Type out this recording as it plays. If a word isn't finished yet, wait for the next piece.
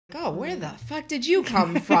oh, where the fuck did you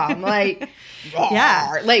come from? Like,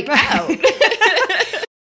 Yeah. like out.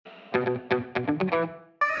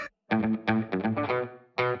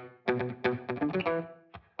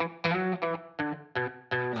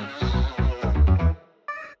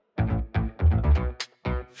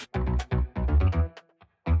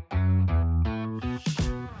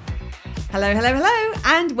 Hello, hello, hello,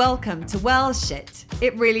 and welcome to Well Shit.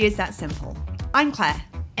 It really is that simple. I'm Claire.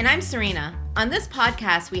 And I'm Serena. On this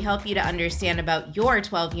podcast, we help you to understand about your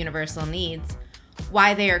 12 universal needs,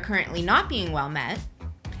 why they are currently not being well met,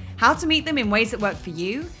 How to meet them in ways that work for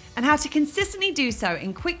you, and how to consistently do so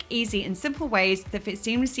in quick, easy, and simple ways that fit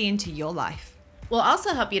seamlessly into your life. We'll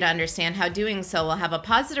also help you to understand how doing so will have a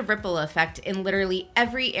positive ripple effect in literally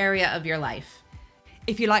every area of your life.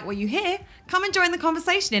 If you like what you hear, come and join the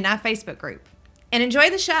conversation in our Facebook group. And enjoy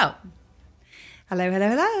the show. Hello, hello,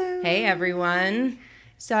 hello. Hey, everyone.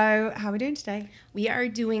 So, how are we doing today? We are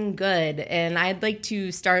doing good, and I'd like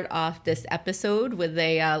to start off this episode with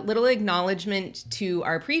a little acknowledgement to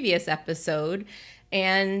our previous episode.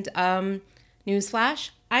 And newsflash,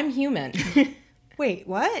 I'm human. Wait,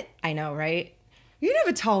 what? I know, right? You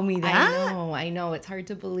never told me that. I know. It's hard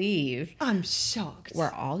to believe. I'm shocked.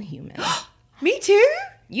 We're all human. Me too?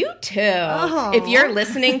 You too. Oh. If you're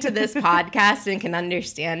listening to this podcast and can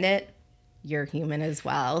understand it, you're human as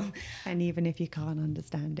well. And even if you can't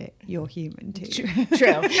understand it, you're human too.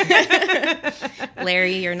 True.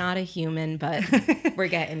 Larry, you're not a human, but we're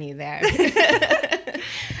getting you there.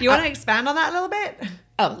 You want to expand on that a little bit?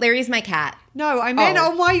 Oh, Larry's my cat. No, I meant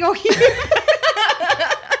on why you're human.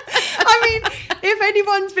 I mean, if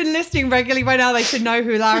anyone's been listening regularly by now, they should know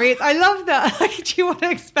who Larry is. I love that. Like, do you want to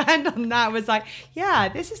expand on that? It was like, yeah,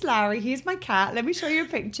 this is Larry. He's my cat. Let me show you a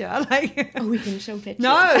picture. Like, Oh, we can show pictures.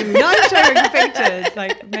 no showing pictures.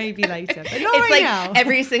 Like, maybe later. But not It's right like now.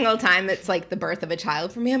 every single time it's like the birth of a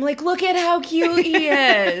child for me. I'm like, look at how cute he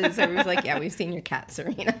is. Everyone's like, yeah, we've seen your cat,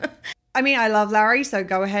 Serena. I mean, I love Larry, so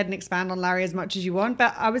go ahead and expand on Larry as much as you want.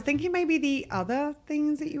 But I was thinking maybe the other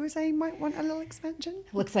things that you were saying might want a little expansion.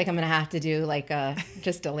 Looks like I'm going to have to do like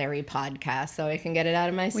just a Larry podcast so I can get it out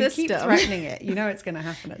of my We system. keep threatening it. You know it's going to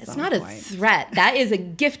happen at It's some not point. a threat. That is a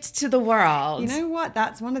gift to the world. You know what?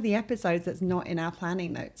 That's one of the episodes that's not in our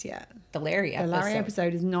planning notes yet. the Larry The episode. Larry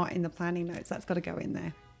episode is not in the planning notes. That's got to go in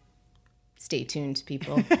there. Stay tuned,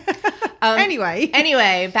 people.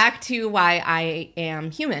 Anyway, back to why I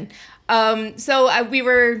am human. So we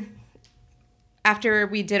were, after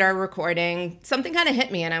we did our recording, something kind of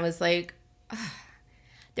hit me and I was like, ugh.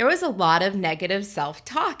 There was a lot of negative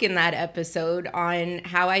self-talk in that episode on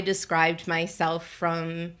how I described myself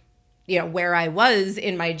from, where I was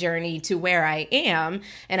in my journey to where I am.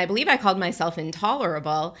 And I believe I called myself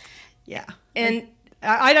intolerable. yeah. And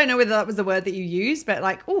I don't know whether that was the word that you used, but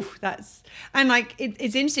like, and like,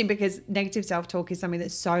 it's interesting because negative self-talk is something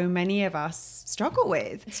that so many of us struggle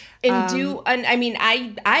with.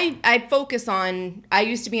 I focus on, I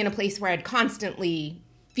used to be in a place where I'd constantly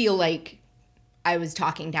feel like I was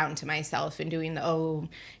talking down to myself and doing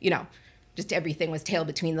just everything was tail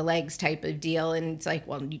between the legs type of deal. And it's like,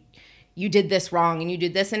 well, you did this wrong and you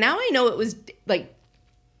did this. And now I know it was like,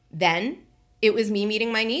 then it was me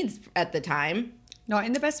meeting my needs at the time. Not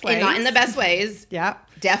in the best ways. And not in the best ways. Yeah.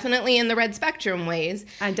 Definitely in the red spectrum ways.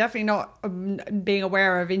 And definitely not being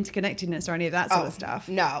aware of interconnectedness or any of that sort of stuff.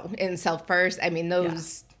 No. In self-first, I mean,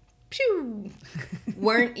 those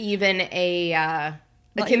weren't even a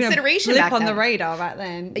consideration blip back on then. the radar back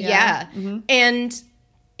then. Yeah. Mm-hmm. And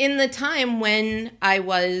in the time when I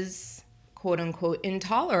was, quote unquote,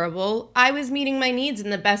 intolerable, I was meeting my needs in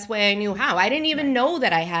the best way I knew how. I didn't even know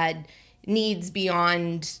that I had needs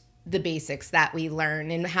beyond the basics that we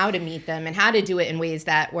learn and how to meet them and how to do it in ways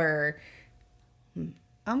that were...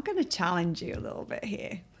 I'm going to challenge you a little bit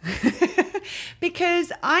here.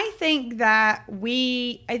 Because I think that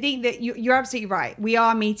you're absolutely right. We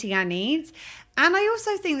are meeting our needs. And I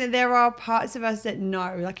also think that there are parts of us that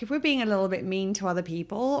know, like if we're being a little bit mean to other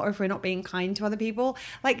people or if we're not being kind to other people,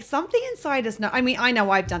 like something inside us know. I mean, I know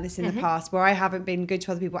I've done this in the past where I haven't been good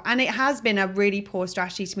to other people and it has been a really poor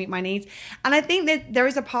strategy to meet my needs. And I think that there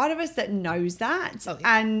is a part of us that knows that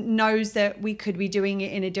and knows that we could be doing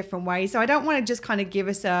it in a different way. So I don't want to just kind of give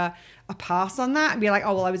us a pass on that and be like,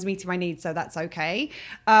 oh, well, I was meeting my needs, so that's okay.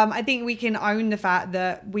 I think we can own the fact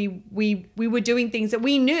that we were doing things that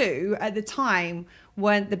we knew at the time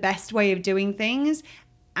weren't the best way of doing things,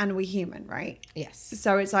 and we're human, right? Yes.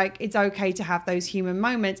 So it's like, it's okay to have those human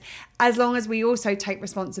moments as long as we also take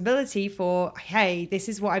responsibility for, hey, this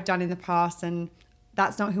is what I've done in the past and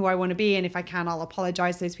that's not who I want to be. And if I can, I'll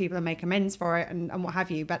apologize to those people and make amends for it and what have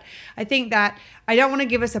you. But I think that I don't want to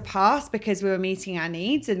give us a pass because we were meeting our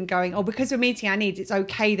needs and going, oh, because we're meeting our needs, it's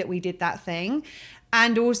okay that we did that thing.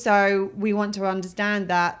 And also, we want to understand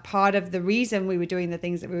that part of the reason we were doing the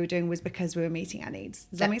things that we were doing was because we were meeting our needs.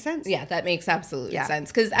 Does that make sense? Yeah, that makes absolute sense.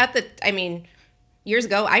 Because years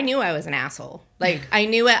ago, I knew I was an asshole. Like, I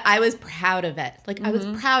knew it. I was proud of it. Like, I was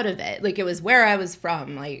proud of it. Like, it was where I was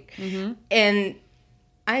from. Like, and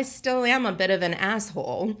I still am a bit of an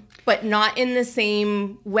asshole, but not in the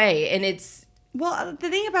same way. And it's... Well, the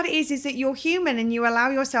thing about it is that you're human and you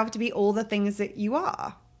allow yourself to be all the things that you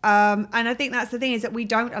are. And I think that's the thing, is that we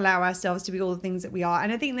don't allow ourselves to be all the things that we are.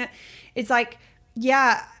 And I think that it's like,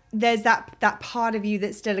 yeah, there's that part of you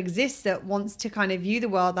that still exists that wants to kind of view the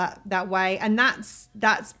world that way. And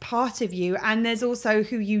that's part of you. And there's also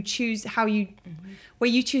who you choose, where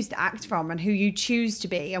you choose to act from and who you choose to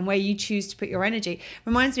be and where you choose to put your energy.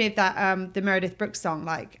 Reminds me of that, the Meredith Brooks song,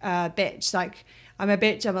 like, bitch, like, I'm a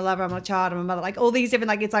bitch, I'm a lover, I'm a child, I'm a mother, like all these different,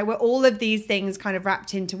 like, it's like we're all of these things kind of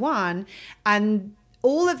wrapped into one. And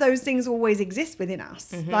all of those things always exist within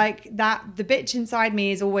us. Like that, the bitch inside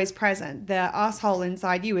me is always present. The asshole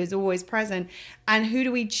inside you is always present. And who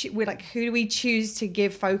do we choose to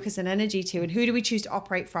give focus and energy to? And who do we choose to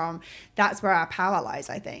operate from? That's where our power lies,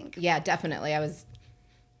 I think. Yeah, definitely. I was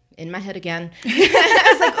in my head again. I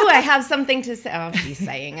was like, oh, I have something to say. Oh, she's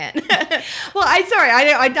saying it. Well,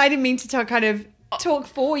 I didn't mean to talk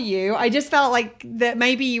for you. I just felt like that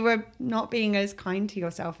maybe you were not being as kind to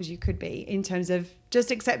yourself as you could be, in terms of just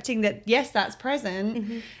accepting that, yes, that's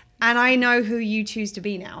present. And I know who you choose to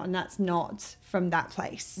be now, and that's not from that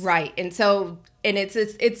place. Right. And so, and it's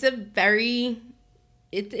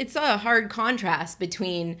a hard contrast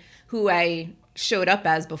between who I showed up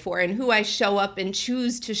as before and who I show up and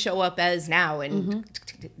choose to show up as now. And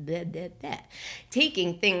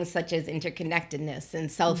taking things such as interconnectedness and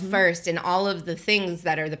self-first and all of the things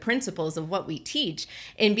that are the principles of what we teach,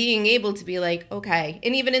 and being able to be like, okay.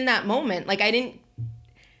 And even in that moment, like,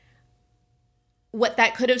 what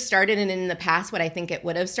that could have started, and in the past, what I think it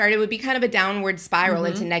would have started would be kind of a downward spiral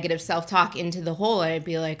into negative self-talk, into the hole. And I'd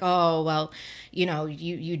be like, oh, well, you know,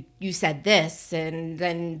 you said this, and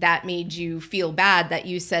then that made you feel bad that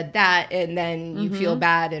you said that, and then you feel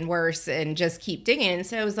bad and worse, and just keep digging. And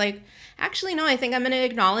so I was like, actually, no, I think I'm going to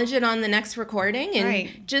acknowledge it on the next recording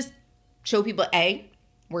and just show people, A,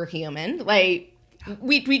 we're human. Like,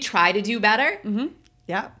 we try to do better.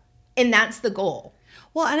 Yeah. And that's the goal.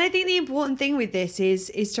 Well, and I think the important thing with this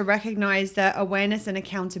is to recognize that awareness and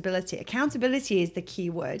accountability. Accountability is the key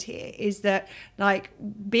word here, is that, like,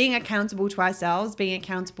 being accountable to ourselves, being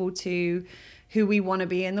accountable to who we want to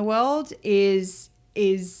be in the world is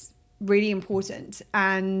really important.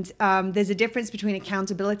 And there's a difference between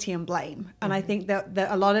accountability and blame. And I think that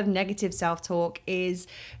a lot of negative self-talk is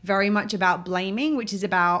very much about blaming, which is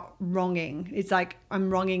about wronging. It's like, I'm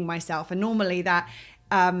wronging myself. And normally that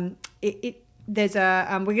there's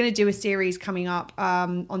we're going to do a series coming up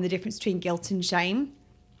on the difference between guilt and shame.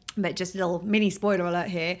 But just a little mini spoiler alert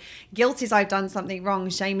here. Guilt is I've done something wrong.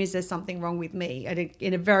 Shame is there's something wrong with me.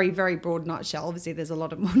 In a very, very broad nutshell. Obviously, there's a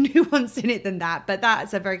lot of more nuance in it than that. But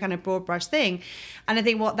that's a very kind of broad brush thing. And I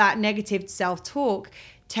think what that negative self-talk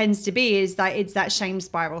tends to be is that it's that shame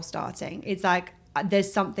spiral starting. It's like,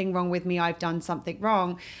 there's something wrong with me, I've done something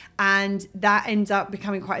wrong. And that ends up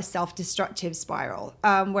becoming quite a self-destructive spiral.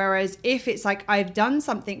 Whereas if it's like, I've done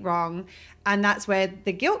something wrong, and that's where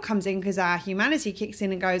the guilt comes in, because our humanity kicks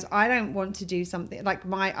in and goes, I don't want to do something, like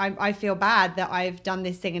I feel bad that I've done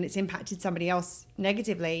this thing and it's impacted somebody else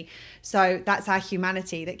negatively. So that's our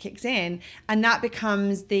humanity that kicks in. And that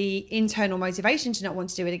becomes the internal motivation to not want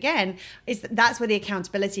to do it again. That's where the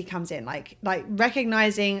accountability comes in, like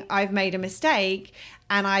recognizing I've made a mistake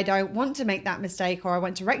and I don't want to make that mistake, or I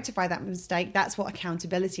want to rectify that mistake. That's what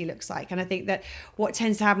accountability looks like. And I think that what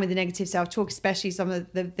tends to happen with the negative self-talk, especially some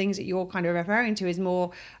of the things that you're kind of referring to, is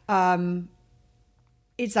more,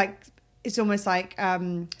 it's almost like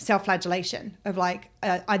self-flagellation of like,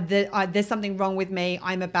 there's something wrong with me,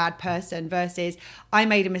 I'm a bad person, versus I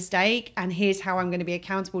made a mistake and here's how I'm going to be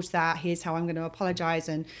accountable to that. Here's how I'm going to apologize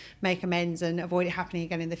and make amends and avoid it happening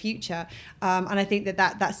again in the future. And I think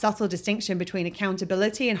that subtle distinction between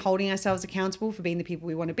accountability and holding ourselves accountable for being the people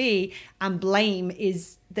we want to be, and blame,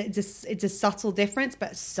 is that it's a subtle difference,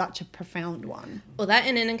 but such a profound one. Well, that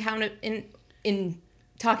in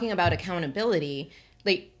talking about accountability,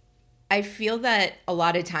 like, I feel that a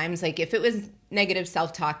lot of times, like, if it was negative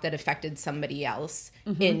self-talk that affected somebody else,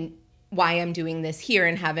 and why I'm doing this here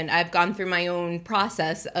and I've gone through my own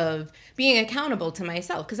process of being accountable to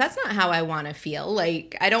myself, because that's not how I want to feel.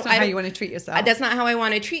 Like That's not how you want to treat yourself. That's not how I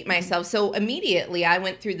want to treat myself. So immediately I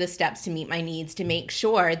went through the steps to meet my needs, to make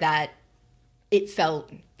sure that it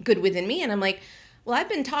felt good within me. And I'm like, well, I've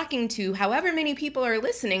been talking to however many people are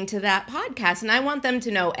listening to that podcast, and I want them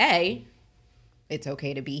to know, A, it's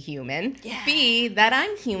okay to be human. Yeah. B, that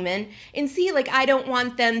I'm human. And C, like, I don't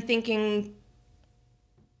want them thinking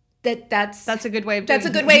that's a good way of doing it. That's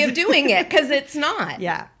a good way of doing it, because it's not.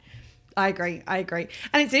 Yeah. I agree.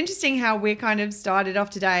 And it's interesting how we kind of started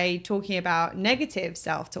off today talking about negative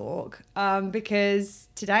self-talk, because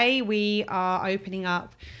today we are opening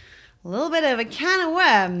up a little bit of a can of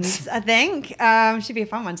worms, I think. Should be a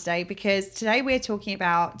fun one today, because today we're talking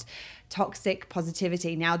about toxic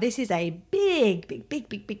positivity. Now, this is a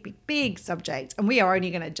big subject, and we are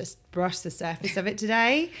only going to just brush the surface of it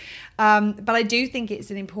today. But I do think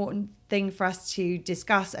it's an important thing for us to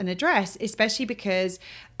discuss and address, especially because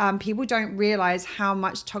people don't realize how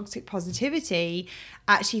much toxic positivity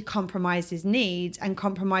actually compromises needs, and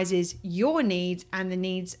compromises your needs and the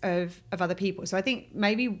needs of other people. So I think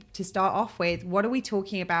maybe to start off with, what are we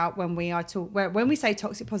talking about when we say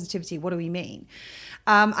toxic positivity? What do we mean?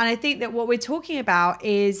 And I think that what we're talking about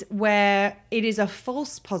is where it is a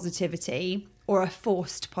false positivity or a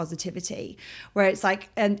forced positivity, where it's like,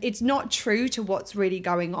 and it's not true to what's really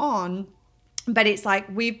going on, but it's like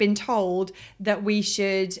we've been told that we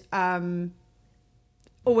should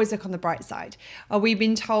always look on the bright side, or we've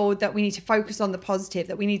been told that we need to focus on the positive,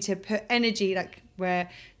 that we need to put energy, like where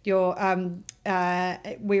your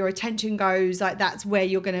attention goes, like that's where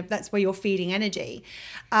you're feeding energy.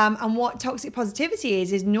 And what toxic positivity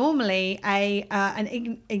is normally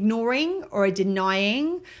an ignoring or a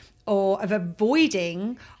denying or of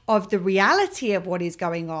avoiding of the reality of what is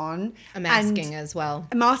going on. A masking as well.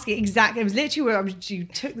 A masking, exactly. It was literally, you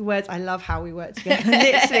took the words, I love how we work together.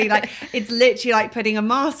 It's literally like putting a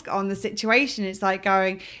mask on the situation. It's like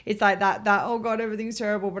that, oh God, everything's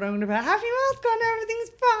terrible, but I'm going to put a happy mask on, everything's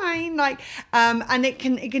fine. And it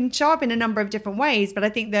can show up in a number of different ways. But I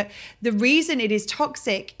think that the reason it is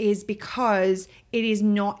toxic is because it is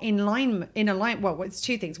not in alignment. Well, it's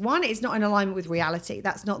two things. One, it's not in alignment with reality.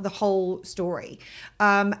 That's not the whole story.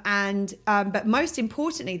 But most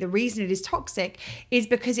importantly, the reason it is toxic is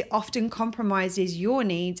because it often compromises your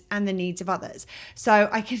needs and the needs of others. So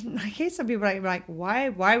I hear some people like, why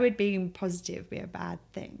would being positive be a bad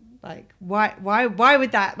thing? Like, why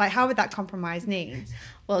would that, like, how would that compromise needs?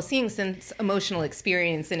 Well, since emotional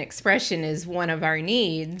experience and expression is one of our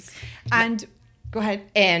needs. And go ahead.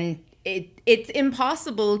 And it's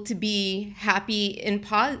impossible to be happy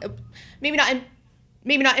maybe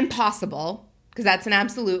not impossible, because that's an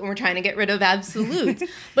absolute and we're trying to get rid of absolutes.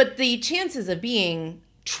 But the chances of being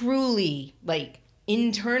truly, like,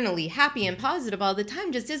 internally happy and positive all the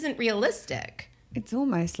time just isn't realistic. It's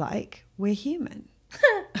almost like we're human.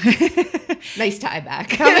 Nice tie back.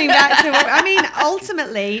 Coming back to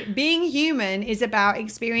ultimately, being human is about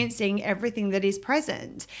experiencing everything that is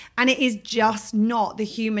present, and it is just not the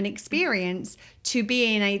human experience to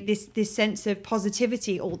be in this sense of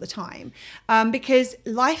positivity all the time, because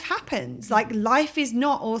life happens. Like, life is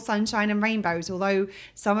not all sunshine and rainbows, although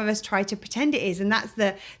some of us try to pretend it is, and that's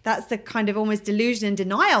the kind of almost delusion and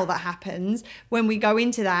denial that happens when we go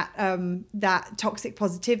into that toxic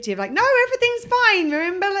positivity of like, no, everything's fine.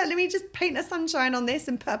 Remember, let me just paint a sunshine on this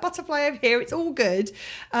and put a butterfly over here. It's all good.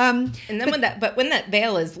 And then when that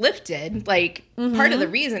veil is lifted, like, part of the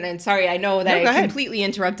reason, and sorry, I know that I completely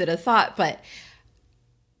interrupted a thought, but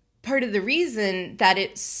part of the reason that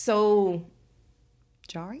it's so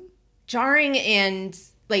jarring and,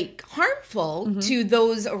 like, harmful to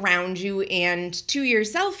those around you and to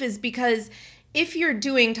yourself is because if you're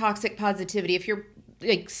doing toxic positivity, if you're,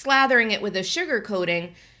 like, slathering it with a sugar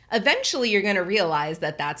coating, eventually you're going to realize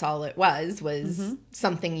that that's all it was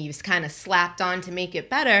something you've kind of slapped on to make it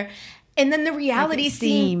better. And then the reality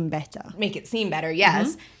make it seem better.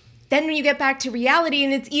 Yes. Then when you get back to reality,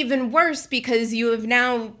 and it's even worse because you have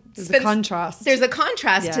now There's a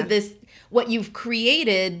contrast to this, what you've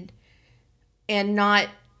created, and not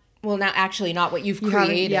what you've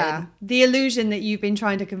created. The illusion that you've been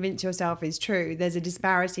trying to convince yourself is true. There's a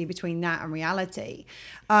disparity between that and reality.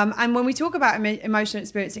 And when we talk about emotional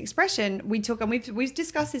experience and expression, we've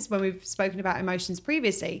discussed this when we've spoken about emotions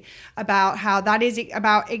previously, about how that is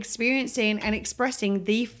about experiencing and expressing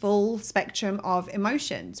the full spectrum of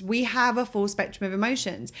emotions. We have a full spectrum of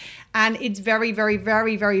emotions, and it's very, very,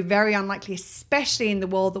 very, very, very unlikely, especially in the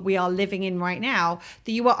world that we are living in right now,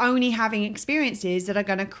 that you are only having experiences that are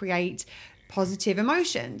going to create positive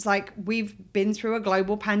emotions. Like, we've been through a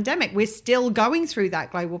global pandemic. We're still going through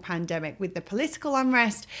that global pandemic with the political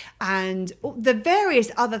unrest and the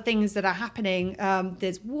various other things that are happening.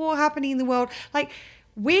 There's war happening in the world. Like,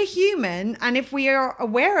 we're human, and if we are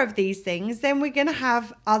aware of these things, then we're going to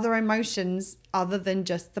have other emotions other than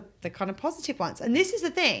just the kind of positive ones. And this is the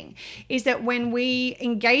thing, is that when we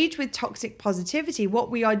engage with toxic positivity, what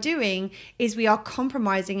we are doing is we are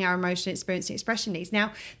compromising our emotional experience and expression needs.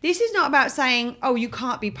 Now, this is not about saying, oh, you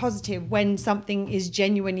can't be positive when something is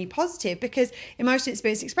genuinely positive, because emotional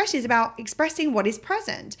experience and expression is about expressing what is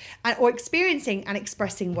present, or experiencing and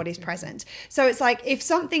expressing what is present. So it's like, if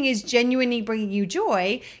something is genuinely bringing you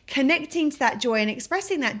joy, connecting to that joy and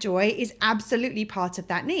expressing that joy is absolutely part of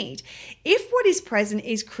that need. If what is present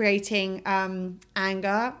is creating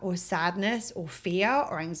anger or sadness or fear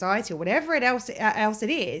or anxiety or whatever else it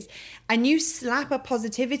is, and you slap a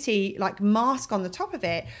positivity like mask on the top of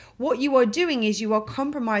it, what you are doing is you are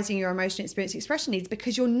compromising your emotional experience expression needs,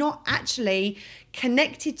 because you're not actually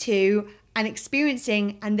connected to and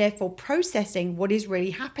experiencing and therefore processing what is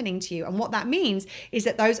really happening to you. And what that means is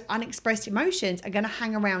that those unexpressed emotions are going to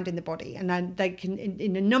hang around in the body, and then they can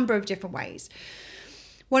in a number of different ways.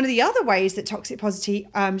 One of the other ways that toxic positivity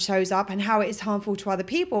shows up and how it is harmful to other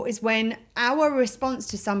people is when our response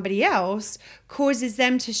to somebody else causes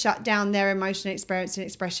them to shut down their emotional experience and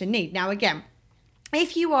expression need. Now, again,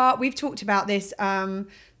 if you are, we've talked about this,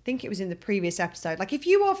 I think it was in the previous episode, like, if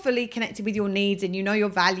you are fully connected with your needs and you know your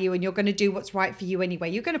value and you're going to do what's right for you anyway,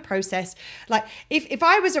 you're going to process, like, if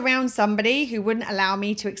I was around somebody who wouldn't allow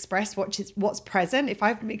me to express what's present, if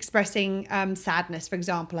I'm expressing sadness, for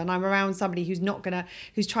example, and I'm around somebody who's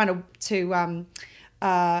trying to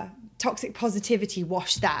toxic positivity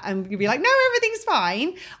wash that, and you'd be like, no, everything's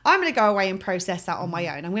fine, I'm going to go away and process that on my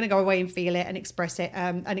own. I'm going to go away and feel it and express it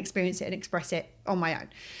and experience it and express it on my own.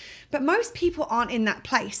 But most people aren't in that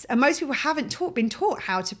place, and most people haven't been taught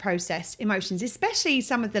how to process emotions, especially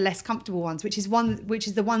some of the less comfortable ones, which is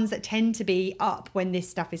the ones that tend to be up when this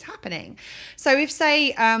stuff is happening. So if,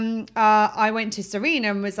 say, I went to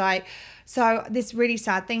Serena and was like, so this really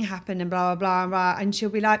sad thing happened and blah, blah, blah, blah, and she'll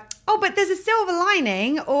be like, oh, but there's a silver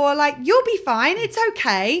lining, or like, you'll be fine, it's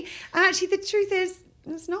okay. And actually the truth is,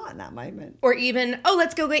 it's not in that moment. Or even, oh,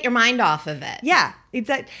 let's go get your mind off of it. Yeah,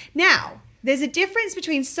 exactly. Now, there's a difference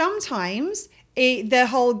between sometimes the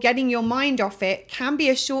whole getting your mind off it can be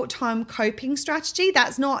a short-term coping strategy.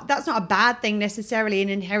 That's not a bad thing necessarily and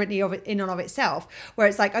inherently in and of itself, where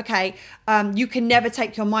it's like, okay, you can never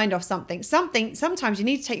take your mind off something. Sometimes you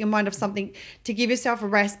need to take your mind off something to give yourself a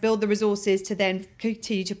rest, build the resources to then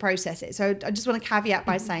continue to process it. So I just want to caveat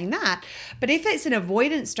by saying that. But if it's an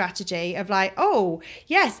avoidance strategy of like, oh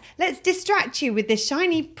yes, let's distract you with this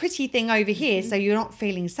shiny pretty thing over here so you're not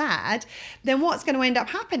feeling sad, then what's going to end up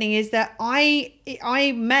happening is that I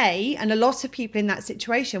may, and a lot of people in that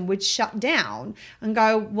situation would shut down and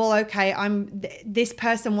go, well, okay, this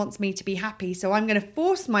person wants me to be happy, so I'm going to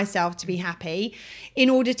force myself to be happy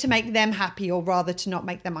in order to make them happy, or rather to not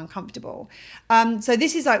make them uncomfortable. So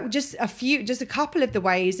this is like just a couple of the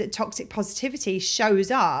ways that toxic positivity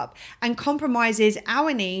shows up and compromises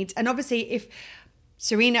our needs. And obviously, if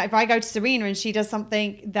I go to Serena and she does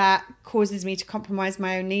something that causes me to compromise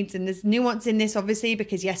my own needs, and there's nuance in this, obviously,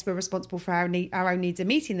 because yes, we're responsible for our own needs and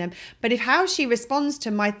meeting them. But if how she responds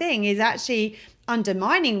to my thing is actually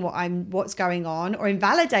undermining what's going on or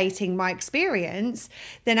invalidating my experience,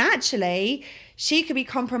 then actually she could be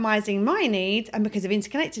compromising my needs, and because of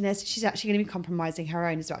interconnectedness, she's actually going to be compromising her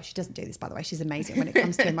own as well. She doesn't do this, by the way. She's amazing when it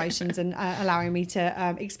comes to emotions and allowing me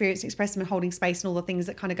to experience and express them and holding space and all the things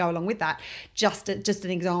that kind of go along with that. Just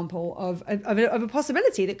an example of a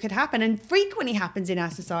possibility that could happen and frequently happens in our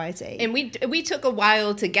society. And we took a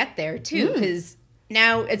while to get there too, because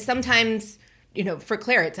now it's sometimes, you know, for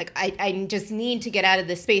Claire, it's like, I just need to get out of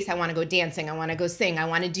this space. I want to go dancing. I want to go sing. I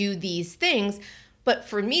want to do these things. But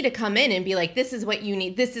for me to come in and be like, this is what you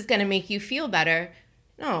need, this is going to make you feel better.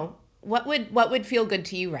 No, what would feel good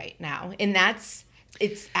to you right now? And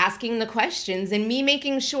it's asking the questions and me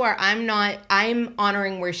making sure I'm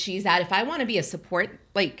honoring where she's at. If I want to be a support,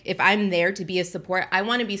 like if I'm there to be a support, I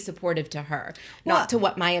want to be supportive to her, not to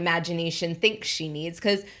what my imagination thinks she needs.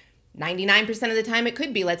 Because 99% of the time it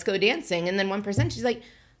could be, let's go dancing. And then 1% she's like,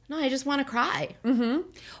 No, I just want to cry.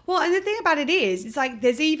 Well, and the thing about it is, it's like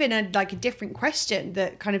there's even a different question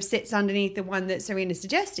that kind of sits underneath the one that Serena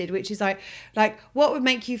suggested, which is like what would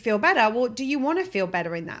make you feel better? Well, do you want to feel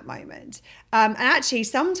better in that moment? And actually,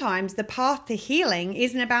 sometimes the path to healing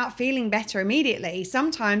isn't about feeling better immediately.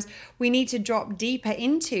 Sometimes we need to drop deeper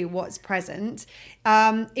into what's present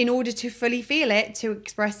in order to fully feel it, to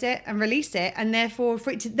express it and release it. And therefore,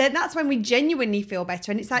 then that's when we genuinely feel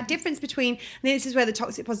better. And it's that difference between, and this is where the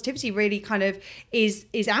toxic positivity really kind of is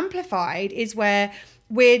amplified, is where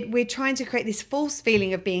we're trying to create this false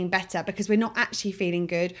feeling of being better because we're not actually feeling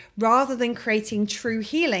good, rather than creating true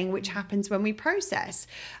healing, which happens when we process.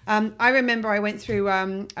 I remember I went through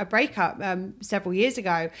a breakup several years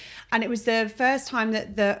ago, and it was the first time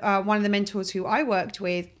that one of the mentors who I worked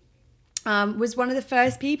with was one of the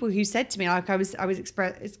first people who said to me, like I was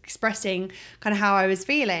expressing kind of how I was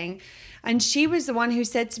feeling, and she was the one who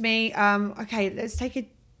said to me, okay, let's take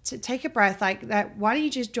a breath, like that. Why don't you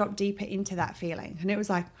just drop deeper into that feeling? And it was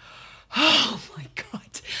like, oh my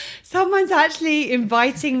God, someone's actually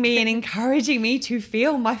inviting me and encouraging me to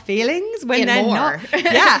feel my feelings when they're not,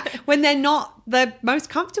 when they're not the most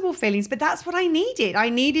comfortable feelings. But that's what I needed. I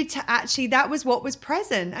needed to actually, that was what was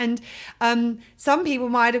present. And some people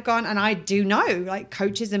might have gone, and I do know, like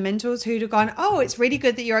coaches and mentors who'd have gone, oh, it's really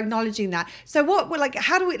good that you're acknowledging that. So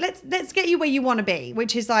how do we, let's get you where you want to be,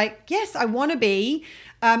 which is like, yes, I want to be.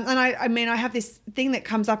 And I mean, I have this thing that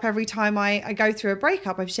comes up every time I go through a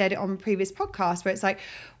breakup. I've shared it on previous podcasts, where it's like,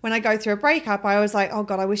 when I go through a breakup, I was like, oh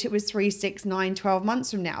God, I wish it was 3, 6, 9, 12 months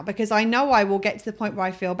from now, because I know I will get to the point where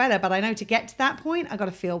I feel better, but I know to get to that point, I got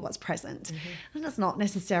to feel what's present. And that's not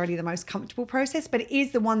necessarily the most comfortable process, but it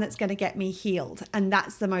is the one that's going to get me healed. And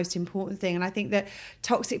that's the most important thing. And I think that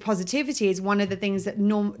toxic positivity is one of the things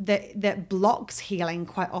that blocks healing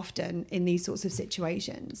quite often in these sorts of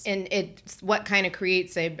situations. And it's what kind of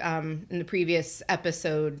creates in the previous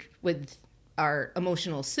episode with our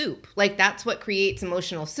emotional soup. Like that's what creates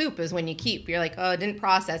emotional soup, is when you're like, oh, I didn't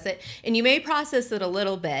process it. And you may process it a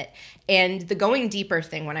little bit. And the going deeper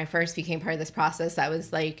thing, when I first became part of this process, I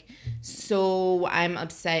was like, so I'm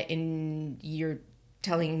upset and you're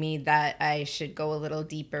telling me that I should go a little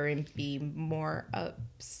deeper and be more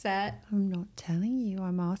upset. I'm not telling you.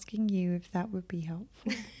 I'm asking you if that would be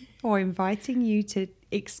helpful, or inviting you to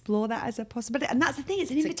explore that as a possibility. And that's the thing. It's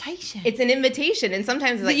an invitation. It's an invitation. And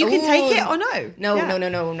sometimes it's like, you can take it or no.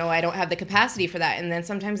 No. I don't have the capacity for that. And then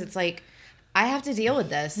sometimes it's like, I have to deal with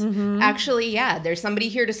this. Actually, yeah, there's somebody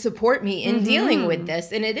here to support me in dealing with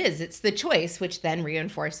this. And it's the choice, which then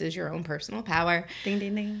reinforces your own personal power. Ding,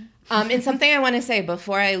 ding, ding. And something I want to say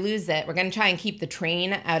before I lose it, we're going to try and keep the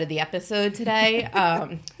train out of the episode today.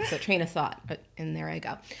 So train of thought, and there I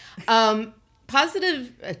go.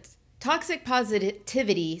 Toxic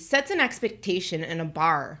positivity sets an expectation and a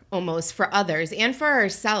bar almost for others and for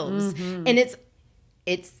ourselves. And it's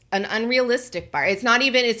an unrealistic bar. It's not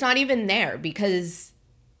even there, because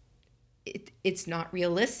it's not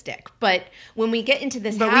realistic. But when we get into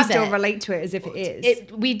this habit, we still relate to it as if it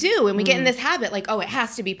is. We do, and we get in this habit, like, oh, it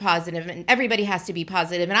has to be positive, and everybody has to be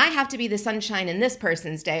positive, and I have to be the sunshine in this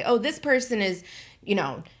person's day. Oh, this person is,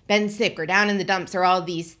 been sick or down in the dumps or all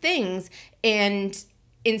these things, and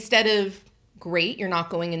instead of, great, you're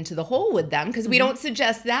not going into the hole with them, because we don't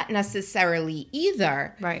suggest that necessarily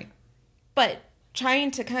either. Right. But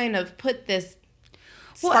trying to kind of put this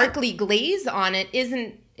sparkly glaze on it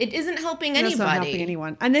isn't helping anybody. It's not helping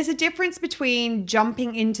anyone. And there's a difference between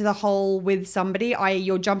jumping into the hole with somebody, i.e.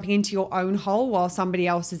 you're jumping into your own hole while somebody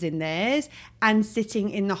else is in theirs, and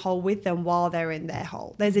sitting in the hole with them while they're in their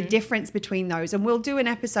hole. There's a difference between those. And we'll do an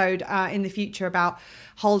episode in the future about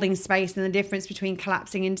holding space and the difference between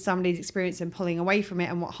collapsing into somebody's experience and pulling away from it,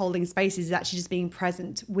 and what holding space is actually just being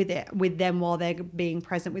present with it, with them while they're being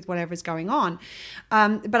present with whatever's going on.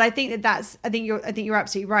 But I think I think you're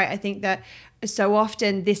absolutely right. I think that so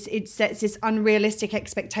often it sets this unrealistic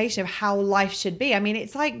expectation of how life should be. I mean,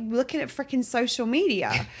 it's like looking at freaking social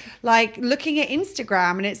media, like looking at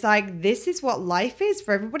Instagram, and it's like, this is what life is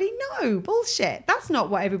for everybody. No, bullshit. That's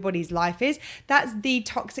not what everybody's life is. That's the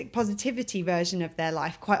toxic positivity version of their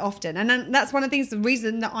life quite often. And then that's one of the things, the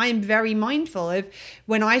reason that I'm very mindful of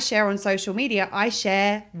when I share on social media, I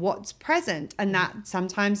share what's present. And that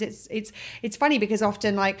sometimes it's funny, because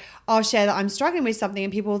often like I'll share that I'm struggling with something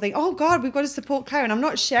and people will think, oh God, we've got to support Claire. And I'm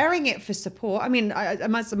not sharing it for support. I mean,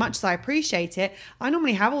 as much as I appreciate it, I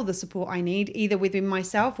normally have all the support I need, either within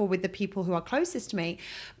myself or with the people who are closest to me.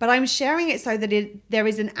 But I'm sharing it so that there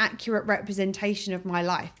is an accurate representation of my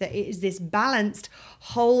life, that it is this balanced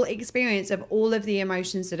whole experience of all of the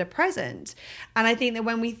emotions that are present. And I think that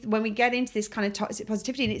when we get into this kind of toxic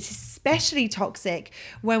positivity, and it's especially toxic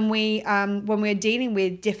when we're dealing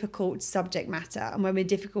with difficult subject matter and when we're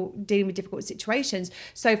dealing with difficult situations.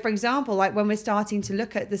 So for example, like when we're starting to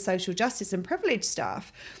look at the social justice and privilege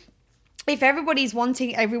stuff, if everybody's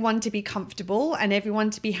wanting everyone to be comfortable and everyone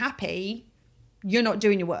to be happy, you're not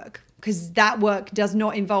doing your work, because that work does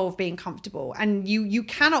not involve being comfortable, and you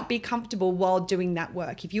cannot be comfortable while doing that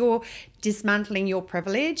work. If you're dismantling your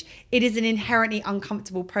privilege, it is an inherently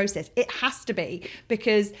uncomfortable process. It has to be,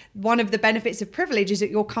 because one of the benefits of privilege is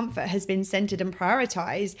that your comfort has been centered and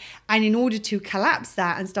prioritized, and in order to collapse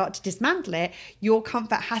that and start to dismantle it, your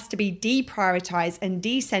comfort has to be deprioritized and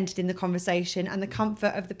decentered in the conversation, and the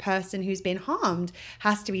comfort of the person who's been harmed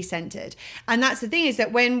has to be centered. And that's the thing, is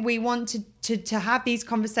that when we want to have these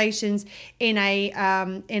conversations in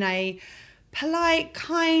a polite,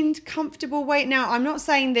 kind, comfortable way. Now, I'm not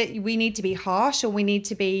saying that we need to be harsh or we need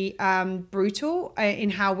to be brutal in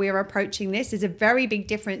how we're approaching this. There's a very big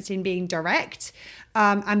difference in being direct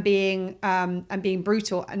and being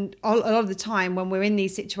brutal. And a lot of the time when we're in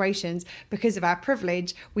these situations, because of our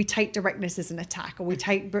privilege, we take directness as an attack, or we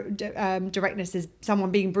take directness as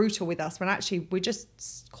someone being brutal with us, when actually we're just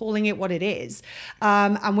calling it what it is.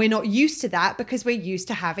 And we're not used to that because we're used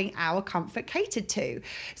to having our comfort catered to.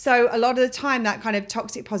 So a lot of the time that kind of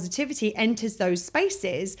toxic positivity enters those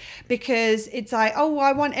spaces because it's like, oh,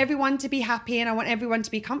 I want everyone to be happy and I want everyone to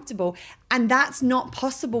be comfortable. And that's not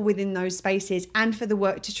possible within those spaces, and for the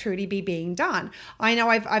work to truly be being done. I know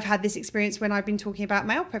I've had this experience when I've been talking about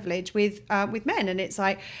male privilege with men, and it's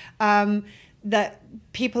like that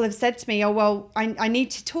people have said to me, oh, well, I need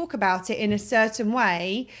to talk about it in a certain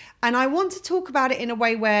way, and I want to talk about it in a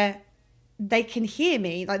way where they can hear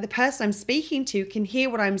me, like the person I'm speaking to can hear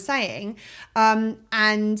what I'm saying,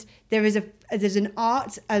 and there's an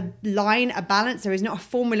art, a line, a balance. There is not a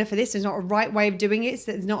formula for this. There's not a right way of doing it.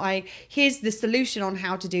 So there's not here's the solution on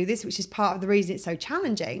how to do this, which is part of the reason it's so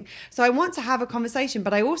challenging. So I want to have a conversation,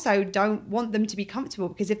 but I also don't want them to be comfortable,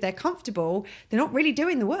 because if they're comfortable, they're not really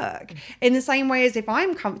doing the work. In the same way as if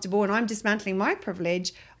I'm comfortable and I'm dismantling my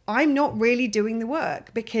privilege, I'm not really doing the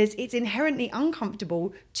work, because it's inherently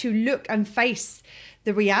uncomfortable to look and face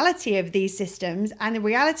the reality of these systems and the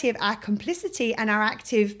reality of our complicity and our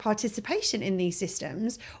active participation in these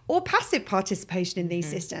systems, or passive participation in these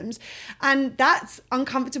systems. And that's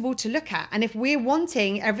uncomfortable to look at. And if we're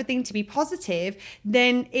wanting everything to be positive,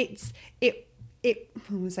 then it I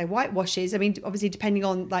wouldn't say whitewashes. I mean, obviously, depending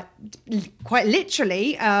on, like, quite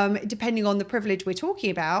literally, depending on the privilege we're talking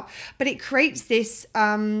about, but it creates this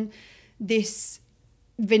this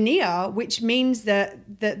veneer, which means that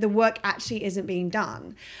the work actually isn't being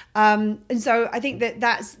done. And so I think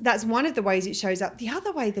that's one of the ways it shows up. The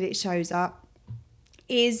other way that it shows up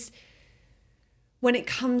is when it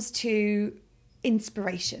comes to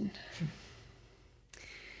inspiration.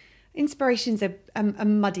 Inspiration's a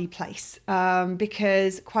muddy place,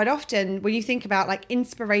 because quite often when you think about like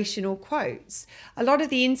inspirational quotes, a lot of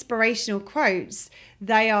the inspirational quotes,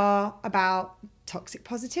 they are about toxic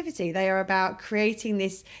positivity. They are about creating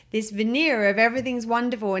this veneer of everything's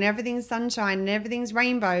wonderful and everything's sunshine and everything's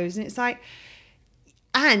rainbows. And it's like,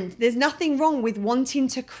 and there's nothing wrong with wanting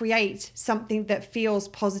to create something that feels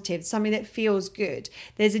positive, something that feels good.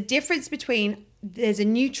 There's a difference between, there's a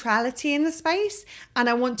neutrality in the space, and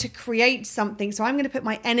I want to create something. So I'm going to put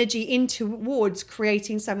my energy in towards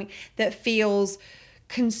creating something that feels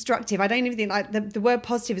constructive. I don't even think, like, the word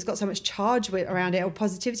positive has got so much charge around it, or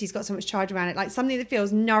positivity's got so much charge around it, like something that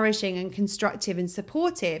feels nourishing and constructive and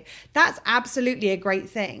supportive. That's absolutely a great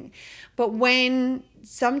thing. But when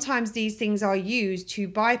sometimes these things are used to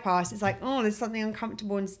bypass, it's like, oh, there's something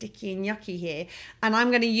uncomfortable and sticky and yucky here, and I'm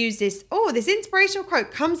going to use this inspirational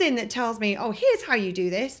quote comes in that tells me, oh, here's how you do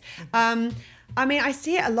this. I mean, I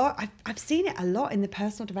see it a lot. I've seen it a lot in the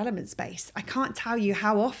personal development space. I can't tell you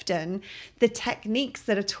how often the techniques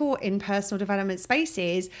that are taught in personal development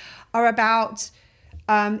spaces are about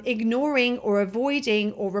ignoring or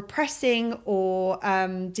avoiding or repressing or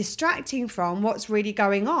distracting from what's really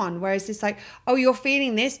going on. Whereas it's like, oh, you're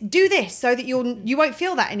feeling this, do this so that you won't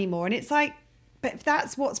feel that anymore. And it's like, but if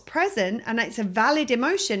that's what's present and it's a valid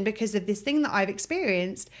emotion because of this thing that I've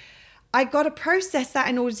experienced, I got to process that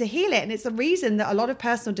in order to heal it. And it's the reason that a lot of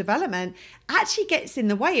personal development actually gets in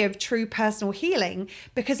the way of true personal healing,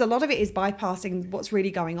 because a lot of it is bypassing what's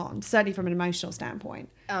really going on, certainly from an emotional standpoint.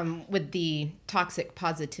 With the toxic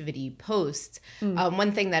positivity posts,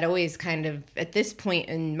 one thing that always kind of, at this point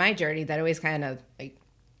in my journey, that always kind of like,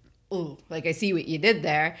 oh, like I see what you did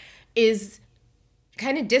there, is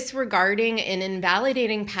kind of disregarding and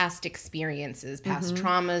invalidating past experiences, past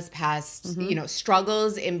traumas, past,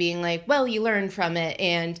 struggles, and being like, well, you learned from it,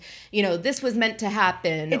 and, this was meant to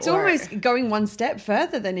happen. It's almost going one step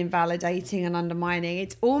further than invalidating and undermining.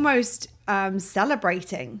 It's almost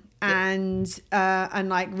celebrating and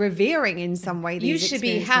like revering in some way. You should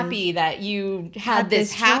be happy that you had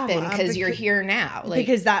this happen because you're here now.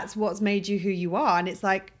 Because that's what's made you who you are. And it's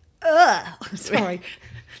like, ugh, sorry.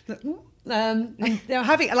 They're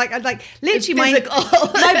having like literally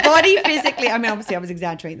my body physically, I mean, obviously I was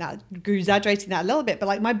exaggerating that a little bit, but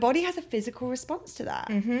like my body has a physical response to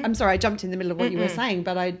that. I'm sorry, I jumped in the middle of what you were saying,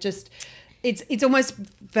 but it's almost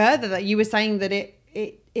further that you were saying that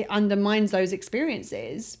it undermines those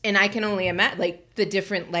experiences. And I can only imagine like the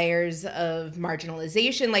different layers of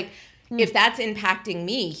marginalization, like if that's impacting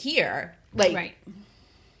me here, like right.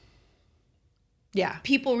 Yeah.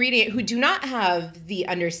 People reading it who do not have the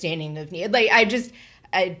understanding of me. Like,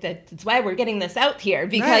 that's why we're getting this out here,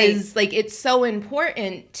 because like, it's so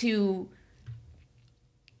important to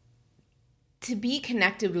be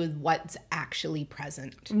connected with what's actually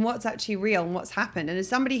present. And what's actually real and what's happened. And as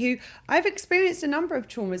somebody who, I've experienced a number of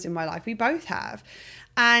traumas in my life, we both have.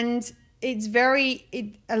 And it's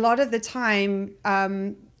a lot of the time,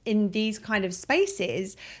 in these kind of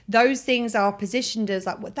spaces, those things are positioned as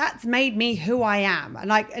like, well, that's made me who I am.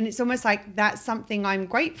 And it's almost like that's something I'm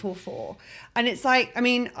grateful for. And it's like, I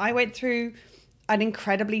mean, I went through an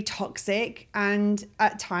incredibly toxic and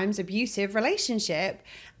at times abusive relationship.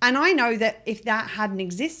 And I know that if that hadn't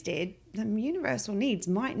existed, the universal needs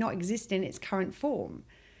might not exist in its current form.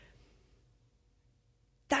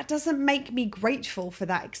 That doesn't make me grateful for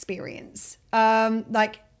that experience.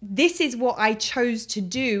 This is what I chose to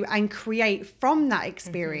do and create from that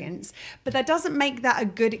experience, but that doesn't make that a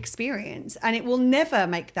good experience, and it will never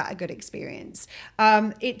make that a good experience.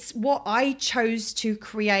 It's what I chose to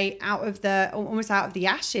create almost out of the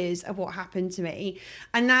ashes of what happened to me,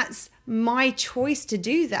 and that's my choice to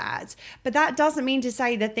do that. But that doesn't mean to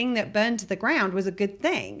say the thing that burned to the ground was a good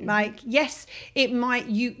thing. Like, yes, it might,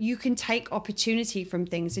 you can take opportunity from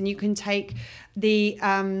things, and you can take these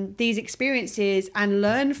experiences and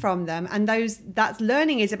learn from them, and that's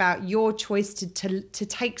learning is about your choice to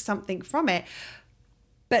take something from it.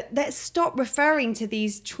 But let's stop referring to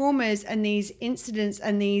these traumas and these incidents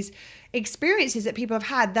and these experiences that people have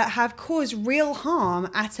had that have caused real harm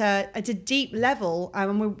at a deep level.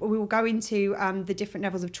 And we will go into the different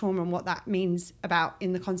levels of trauma and what that means about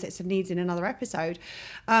in the context of needs in another episode.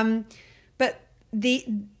 But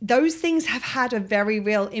those things have had a very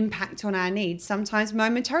real impact on our needs, sometimes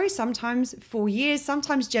momentary, sometimes for years,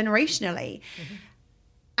 sometimes generationally.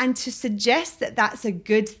 And to suggest that that's a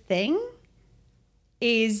good thing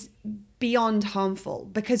is beyond harmful,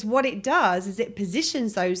 because what it does is it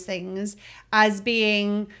positions those things as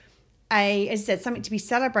being as I said, something to be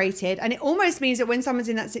celebrated. And it almost means that when someone's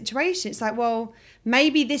in that situation, it's like, well,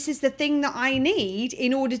 maybe this is the thing that I need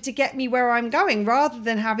in order to get me where I'm going, rather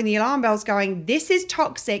than having the alarm bells going, this is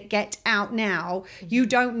toxic, get out now. You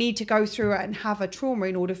don't need to go through it and have a trauma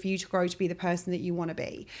in order for you to grow to be the person that you want to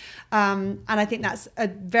be. And I think that's a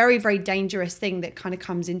very, very dangerous thing that kind of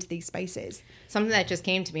comes into these spaces. Something that just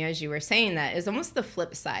came to me as you were saying that is almost the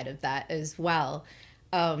flip side of that as well.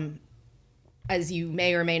 As you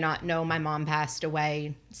may or may not know, my mom passed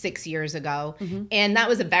away 6 years ago. And that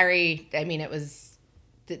was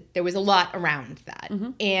there was a lot around that.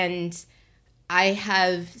 And I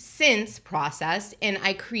have since processed, and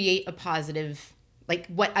I create a positive, like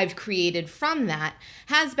what I've created from that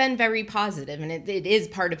has been very positive, and it is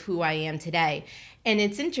part of who I am today. And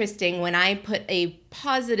it's interesting when I put a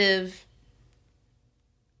positive,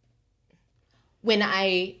 when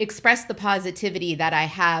I express the positivity that I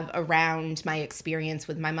have around my experience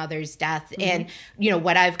with my mother's death and,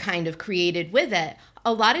 what I've kind of created with it,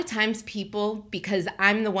 a lot of times people, because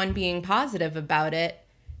I'm the one being positive about it,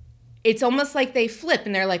 it's almost like they flip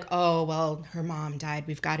and they're like, oh, well, her mom died.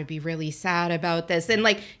 We've got to be really sad about this. And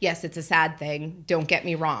like, yes, it's a sad thing. Don't get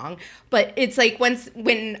me wrong. But it's like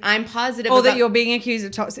when I'm positive. Or that you're being accused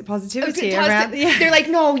of toxic positivity. They're like,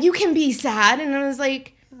 no, you can be sad. And I was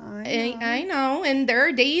like, I know. And there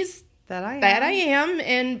are days that I am.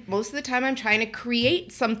 And most of the time I'm trying to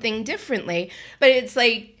create something differently. But it's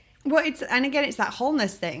like, Well, it's that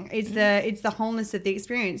wholeness thing. It's the wholeness of the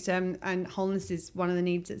experience, and wholeness is one of the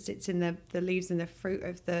needs that sits in the leaves and the fruit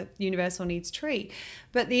of the universal needs tree.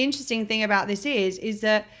 But the interesting thing about this is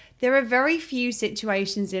that there are very few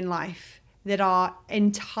situations in life that are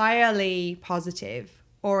entirely positive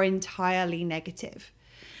or entirely negative.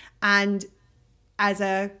 And as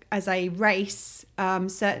a race,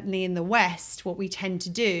 certainly in the West, what we tend to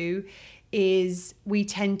do is we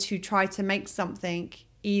tend to try to make something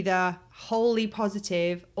either wholly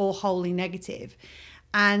positive or wholly negative.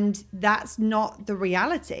 And that's not the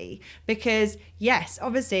reality, because yes,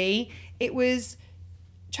 obviously it was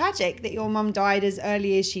tragic that your mum died as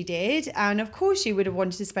early as she did. And of course you would have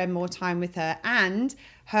wanted to spend more time with her, and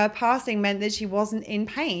her passing meant that she wasn't in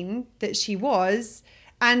pain, that she was.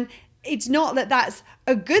 And it's not that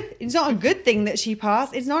it's not a good thing that she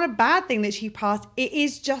passed. It's not a bad thing that she passed. It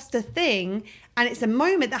is just a thing. And it's a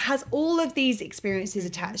moment that has all of these experiences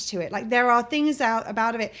attached to it. Like, there are things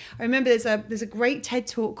about it. I remember there's a great TED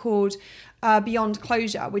talk called Beyond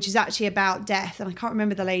Closure, which is actually about death. And I can't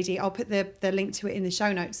remember the lady. I'll put the link to it in the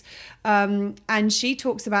show notes. And she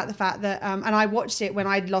talks about the fact that, and I watched it when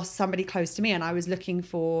I'd lost somebody close to me, and I was looking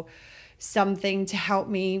for something to help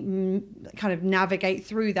me kind of navigate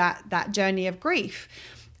through that journey of grief.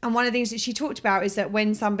 And one of the things that she talked about is that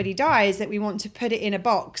when somebody dies, that we want to put it in a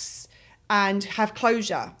box and have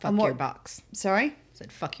closure. Fuck your box. Sorry? I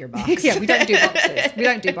said fuck your box. Yeah, we don't do boxes. We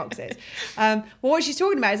don't do boxes. Well, what she's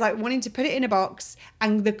talking about is like wanting to put it in a box,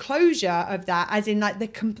 and the closure of that, as in like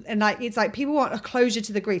it's like people want a closure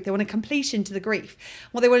to the grief. They want a completion to the grief.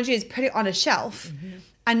 What they want to do is put it on a shelf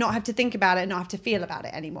and not have to think about it and not have to feel about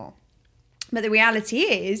it anymore. But the reality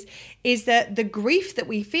is that the grief that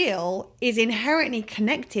we feel is inherently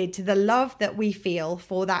connected to the love that we feel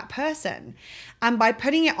for that person. And by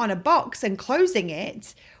putting it on a box and closing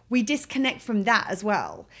it, we disconnect from that as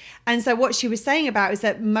well. And so what she was saying about is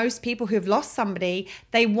that most people who have lost somebody,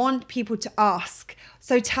 they want people to ask,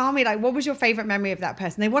 so tell me, like, what was your favorite memory of that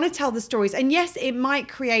person? They want to tell the stories. And yes, there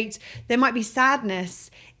might be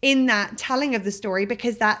sadness in that telling of the story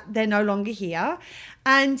because that they're no longer here.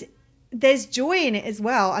 And there's joy in it as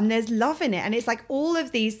well, and there's love in it, and it's like all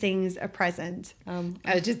of these things are present.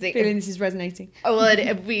 I was just thinking, feeling this is resonating. Oh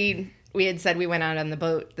well, we had said we went out on the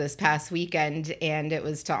boat this past weekend, and it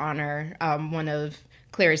was to honor one of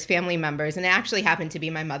Claire's family members, and it actually happened to be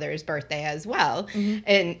my mother's birthday as well.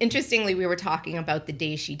 And interestingly, we were talking about the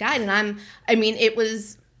day she died, and it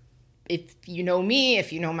was, if you know me,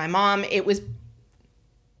 if you know my mom, it was,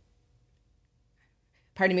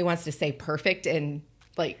 part of me wants to say perfect, and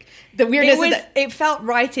like the weirdness it felt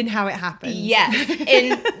right in how it happened. Yes.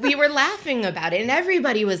 And we were laughing about it, and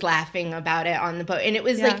everybody was laughing about it on the boat. And it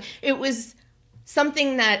was like, it was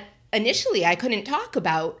something that initially I couldn't talk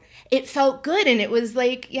about. It felt good. And it was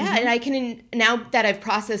like, and I can, now that I've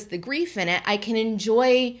processed the grief in it, I can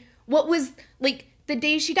enjoy what was like the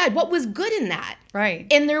day she died. What was good in that? Right.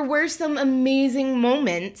 And there were some amazing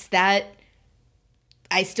moments that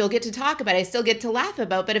I still get to talk about, I still get to laugh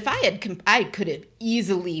about. But if I could have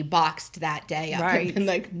easily boxed that day up and been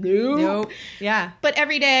like, no. Yeah. But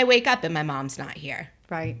every day I wake up and my mom's not here.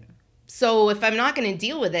 Right. So if I'm not going to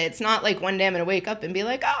deal with it, it's not like one day I'm going to wake up and be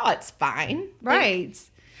like, oh, it's fine. Right.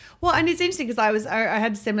 Well, and it's interesting because I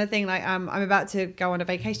had a similar thing. Like, I'm about to go on a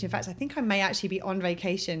vacation. In fact, I think I may actually be on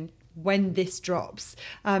vacation when this drops.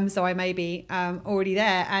 So I may be already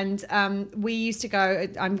there. And we used to go,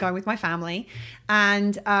 I'm going with my family,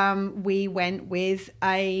 and we went with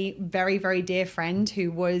a very, very dear friend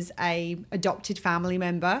who was a adopted family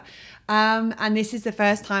member. And this is the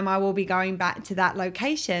first time I will be going back to that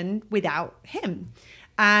location without him.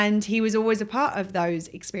 And he was always a part of those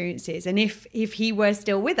experiences. And if he were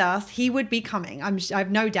still with us, he would be coming. I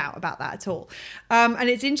have no doubt about that at all. And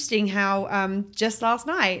it's interesting how just last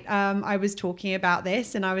night I was talking about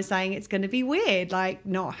this, and I was saying it's going to be weird, like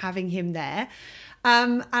not having him there.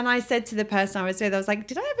 And I said to the person I was with, I was like,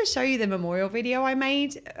 did I ever show you the memorial video I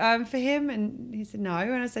made for him? And he said, no.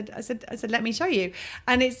 And I said, let me show you.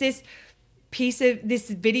 And it's this piece of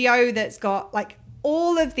this video that's got like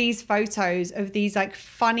all of these photos of these like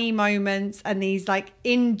funny moments and these like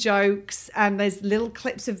in jokes, and there's little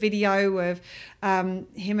clips of video of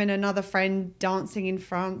him and another friend dancing in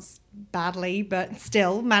France badly, but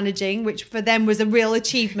still managing, which for them was a real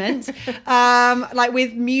achievement. Like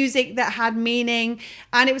with music that had meaning.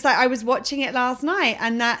 And it was like I was watching it last night,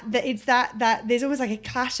 and that it's that there's almost like a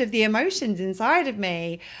clash of the emotions inside of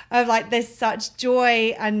me of like there's such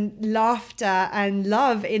joy and laughter and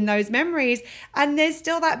love in those memories, and there's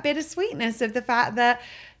still that bittersweetness of the fact that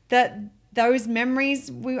those memories,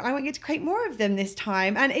 I won't get to create more of them this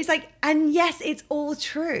time. And it's like, and yes, it's all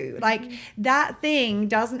true. Like that thing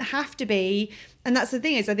doesn't have to be. And that's the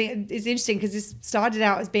thing is, I think it's interesting because this started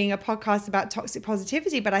out as being a podcast about toxic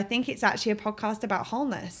positivity, but I think it's actually a podcast about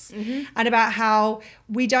wholeness and about how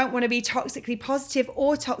we don't want to be toxically positive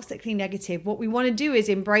or toxically negative. What we want to do is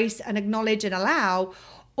embrace and acknowledge and allow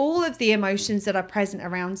all of the emotions that are present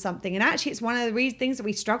around something. And actually, it's one of the things that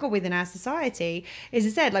we struggle with in our society is,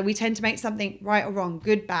 as I said, like we tend to make something right or wrong,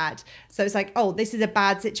 good, bad. So it's like, oh, this is a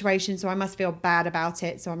bad situation, so I must feel bad about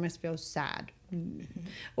it, so I must feel sad.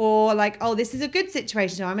 Or like, oh, this is a good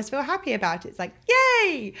situation, so I must feel happy about it. It's like,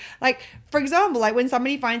 yay! Like, for example, like when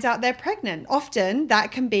somebody finds out they're pregnant, often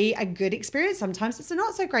that can be a good experience. Sometimes it's a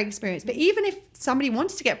not so great experience. But even if somebody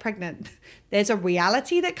wanted to get pregnant, there's a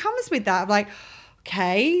reality that comes with that. Like,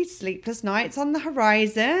 okay, sleepless nights on the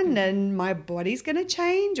horizon, and my body's going to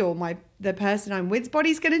change, or the person I'm with's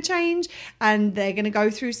body's going to change, and they're going to go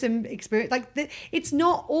through some experience. Like, it's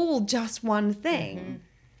not all just one thing.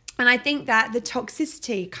 And I think that the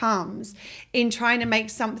toxicity comes in trying to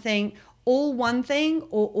make something all one thing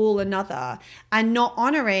or all another, and not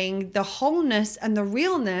honoring the wholeness and the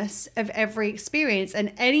realness of every experience.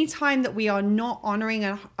 And any time that we are not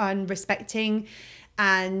honoring and respecting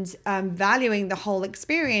and valuing the whole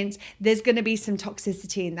experience, there's going to be some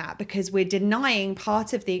toxicity in that, because we're denying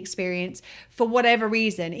part of the experience for whatever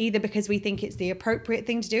reason, either because we think it's the appropriate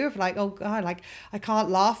thing to do, if like, oh God, like I can't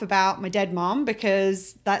laugh about my dead mom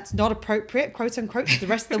because that's not appropriate, quote unquote, to the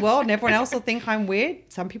rest of the world, and everyone else will think I'm weird.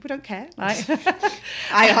 Some people don't care. Like,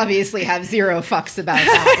 I obviously have zero fucks about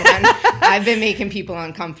that. And I've been making people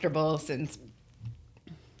uncomfortable since...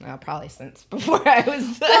 probably since before I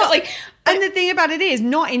was like. And the thing about it is,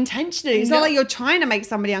 not intentionally. It's not like you're trying to make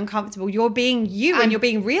somebody uncomfortable. You're being you, and you're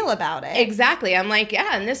being real about it. Exactly. I'm like,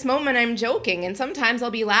 yeah, in this moment I'm joking, and sometimes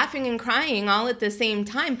I'll be laughing and crying all at the same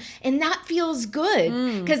time, and that feels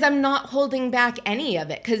good because I'm not holding back any of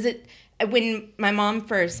it. Because when my mom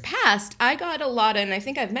first passed, I got a lot, and I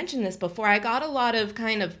think I've mentioned this before, I got a lot of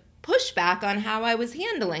kind of pushback on how I was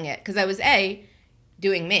handling it, because I was A,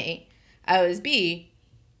 doing me, I was B,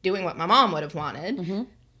 doing what my mom would have wanted.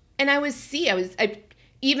 And I was C,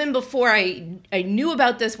 even before I knew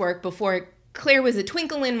about this work, before Claire was a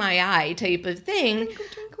twinkle in my eye type of thing.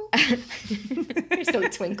 Twinkle, twinkle. You're so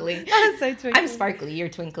twinkly. I'm so twinkly. I'm sparkly, you're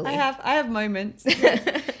twinkly. I have moments.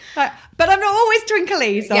 But I'm not always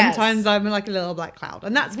twinkly. Sometimes I'm like a little black cloud.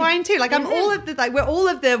 And that's fine too. Like I'm all of the, like we're all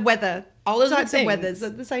of the weather. All of types of weathers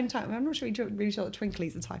at the same time. I'm not really sure that twinkly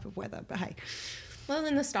is a type of weather, but hey. Well,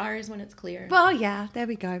 in the stars when it's clear. Well, yeah, there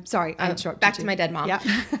we go. Sorry, I interrupted back you. to my dead mom. Yeah.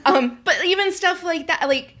 But even stuff like that,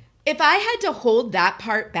 like if I had to hold that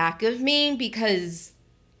part back of me because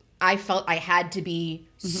I felt I had to be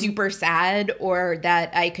super sad, or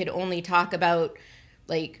that I could only talk about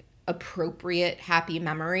like appropriate happy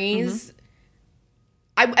memories,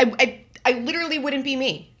 I literally wouldn't be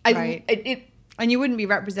me. Right. And you wouldn't be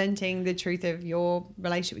representing the truth of your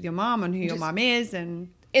relationship with your mom and who your mom is, and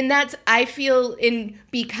that's, I feel,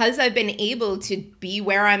 because I've been able to be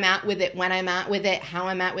where I'm at with it, when I'm at with it, how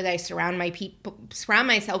I'm at with it, I surround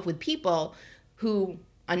myself with people who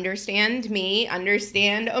understand me,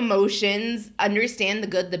 understand emotions, understand the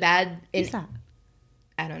good, the bad. Who's that?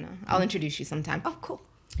 I don't know. I'll introduce you sometime. Oh, cool.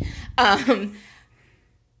 I'm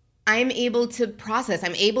able to process.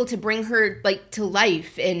 I'm able to bring her like to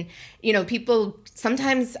life. And, people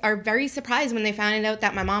sometimes are very surprised when they found out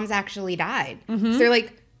that my mom's actually died. So they're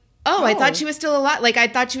like, oh, I thought she was still alive. Like, I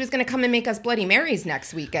thought she was going to come and make us Bloody Marys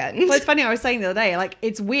next weekend. Well, it's funny. I was saying the other day, like,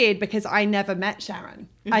 it's weird because I never met Sharon.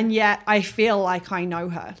 And yet I feel like I know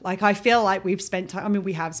her. Like, I feel like we've spent time. I mean,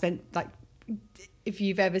 we have spent, like, if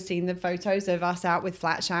you've ever seen the photos of us out with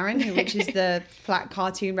Flat Sharon, which is the flat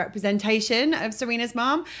cartoon representation of Serena's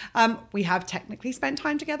mom, we have technically spent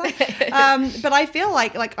time together. But I feel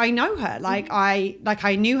like I know her,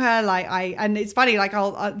 I knew her, and it's funny, like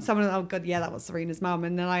someone, oh God, yeah, that was Serena's mom,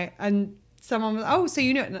 and then someone was, oh, so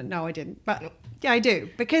you knew it? No, I didn't, but yeah, I do,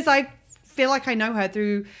 because I feel like I know her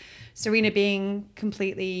through Serena being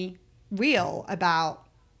completely real about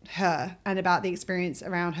her and about the experience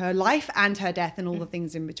around her life and her death and all the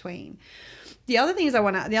things in between. The other thing I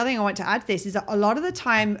want to add to this is that a lot of the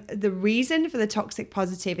time the reason for the toxic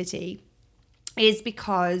positivity is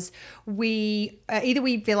because we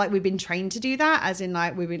feel like we've been trained to do that, as in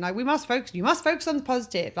like we've been like, you must focus on the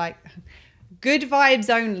positive, like good vibes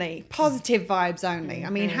only, positive vibes only. I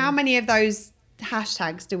mean, how many of those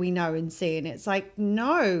hashtags do we know and see? And it's like,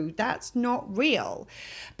 no, that's not real.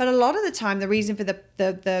 But a lot of the time the reason for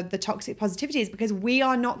the toxic positivity is because we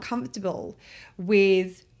are not comfortable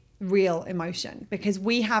with real emotion, because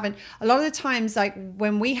we haven't, a lot of the times, like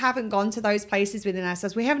when we haven't gone to those places within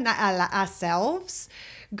ourselves, we haven't let ourselves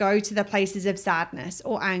go to the places of sadness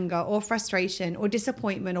or anger or frustration or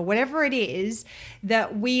disappointment or whatever it is,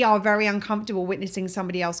 that we are very uncomfortable witnessing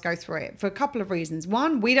somebody else go through it for a couple of reasons.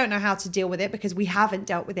 One, we don't know how to deal with it because we haven't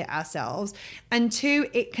dealt with it ourselves. And two,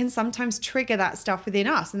 it can sometimes trigger that stuff within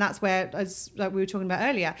us. And that's where, as like we were talking about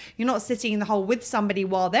earlier, you're not sitting in the hole with somebody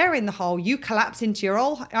while they're in the hole. You collapse into your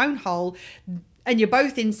own hole, and you're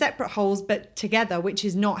both in separate holes but together, which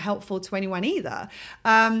is not helpful to anyone either.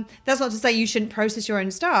 That's not to say you shouldn't process your own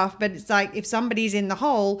stuff, but it's like if somebody's in the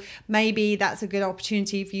hole, maybe that's a good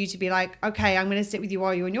opportunity for you to be like, okay, I'm going to sit with you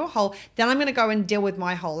while you're in your hole, then I'm going to go and deal with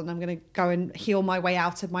my hole, and I'm going to go and heal my way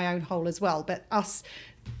out of my own hole as well. But us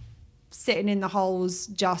sitting in the holes,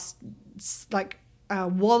 just like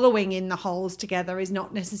wallowing in the holes together, is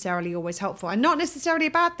not necessarily always helpful, and not necessarily a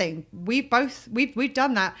bad thing. We've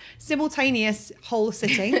done that simultaneous hole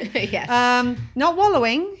sitting. Yes. Not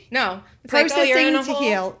wallowing. No. It's processing like, oh, you're in a to hole.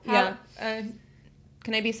 heal. How,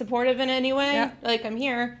 can I be supportive in any way? Yeah. Like, I'm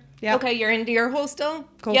here. Yeah. Okay, you're into your hole still?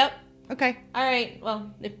 Cool. Yep. Okay. All right. Well,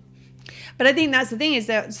 But I think that's the thing, is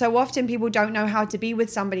that so often people don't know how to be with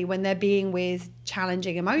somebody when they're being with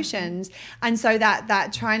challenging emotions. And so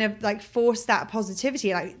that trying to like force that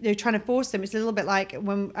positivity, like they're trying to force them. It's a little bit like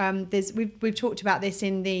when we've talked about this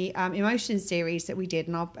in the emotions series that we did.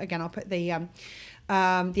 And I'll put the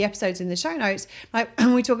episodes in the show notes. Like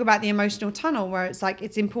when we talk about the emotional tunnel, where it's like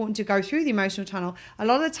it's important to go through the emotional tunnel. A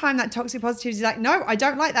lot of the time that toxic positivity is like, no, I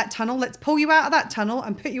don't like that tunnel. Let's pull you out of that tunnel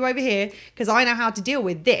and put you over here, because I know how to deal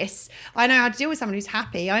with this. I know how to deal with someone who's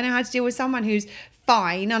happy. I know how to deal with someone who's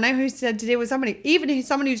fine. I know who to deal with somebody, even if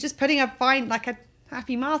someone who's just putting a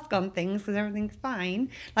happy mask on things because everything's fine.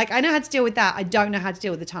 Like, I know how to deal with that. I don't know how to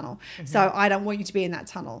deal with the tunnel. Mm-hmm. So I don't want you to be in that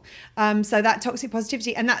tunnel. So that toxic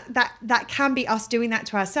positivity, and that can be us doing that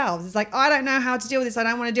to ourselves. It's like, I don't know how to deal with this. I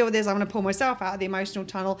don't want to deal with this. I want to pull myself out of the emotional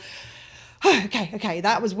tunnel. Okay,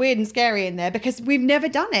 that was weird and scary in there because we've never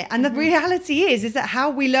done it. And the reality is that how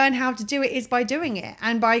we learn how to do it is by doing it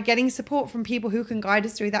and by getting support from people who can guide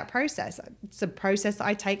us through that process. It's a process that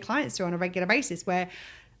I take clients through on a regular basis, where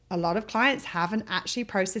a lot of clients haven't actually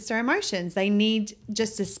processed their emotions. They need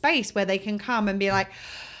just a space where they can come and be like,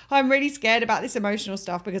 I'm really scared about this emotional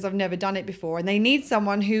stuff because I've never done it before. And they need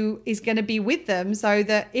someone who is going to be with them so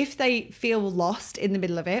that if they feel lost in the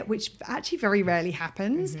middle of it, which actually very rarely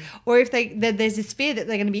happens, or if there's this fear that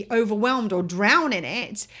they're going to be overwhelmed or drown in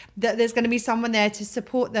it, that there's going to be someone there to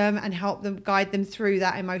support them and help them, guide them through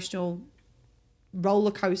that emotional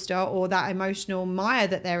roller coaster or that emotional mire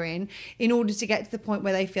that they're in order to get to the point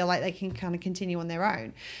where they feel like they can kind of continue on their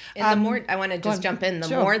own. And the more, I want to just jump in, the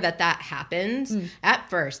more that happens, at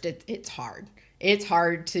first it's hard. It's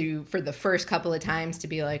hard for the first couple of times to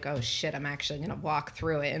be like, oh shit, I'm actually going to walk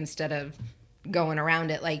through it instead of going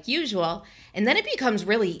around it like usual. And then it becomes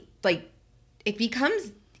really it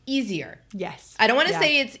becomes easier. Yes. I don't want to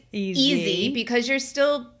say it's easy because you're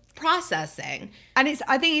still processing, and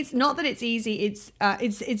I think it's not that it's easy,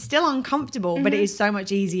 it's still uncomfortable, but it is so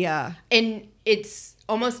much easier, and it's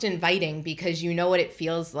almost inviting because you know what it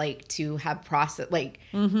feels like to have process,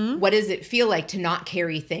 what does it feel like to not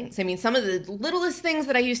carry things? I mean, some of the littlest things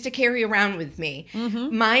that I used to carry around with me,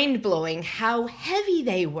 mind-blowing how heavy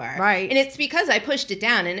they were. Right. And it's because I pushed it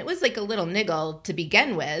down, and it was like a little niggle to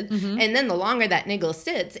begin with, and then the longer that niggle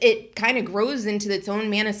sits, it kind of grows into its own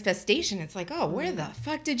manifestation. It's like, oh, where the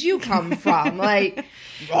fuck did you come from? Like,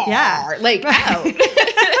 yeah, like, out.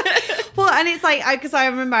 Well, and it's like, because I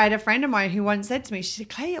remember I had a friend of mine who once said to me, she said,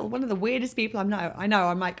 Clay, you're one of the weirdest people I know.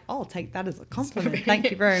 I'm like, I'll take that as a compliment.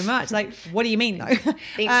 Thank you very much. Like, what do you mean though? Thanks,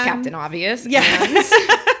 Captain Obvious. Yeah.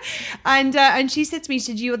 And she said to me,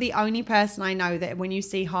 she said, you're the only person I know that when you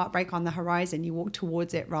see heartbreak on the horizon, you walk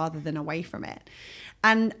towards it rather than away from it.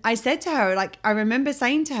 And I said to her, like, I remember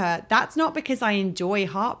saying to her, that's not because I enjoy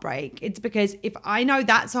heartbreak. It's because if I know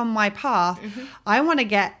that's on my path, I want to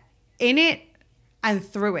get in it and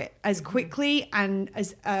through it as quickly and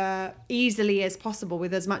as easily as possible,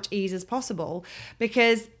 with as much ease as possible,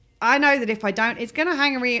 because I know that if I don't, it's going to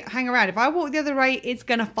hang around. If I walk the other way, it's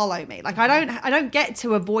going to follow me. Like, I don't get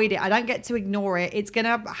to avoid it. I don't get to ignore it. It's going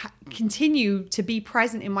to continue to be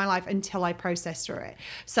present in my life until I process through it.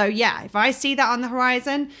 So yeah, if I see that on the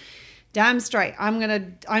horizon, damn straight, I'm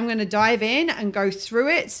gonna dive in and go through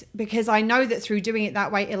it, because I know that through doing it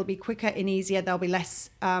that way, it'll be quicker and easier. There'll be less.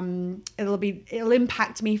 It'll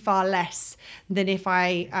impact me far less than if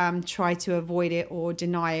I try to avoid it or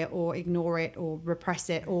deny it or ignore it or repress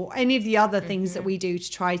it or any of the other things that we do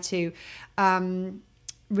to try to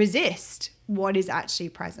resist what is actually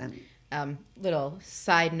present. Little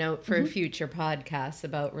side note for future podcasts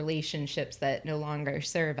about relationships that no longer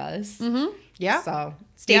serve us. Yeah. So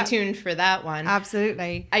stay tuned for that one.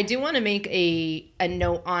 Absolutely. I do want to make a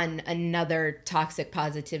note on another toxic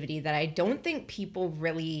positivity that I don't think people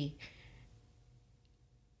really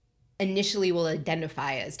initially will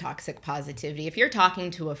identify as toxic positivity. If you're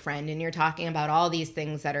talking to a friend and you're talking about all these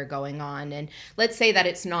things that are going on, and let's say that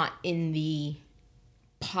it's not in the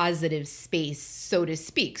positive space, so to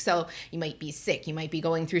speak. So you might be sick, you might be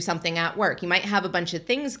going through something at work, you might have a bunch of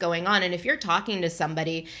things going on. And if you're talking to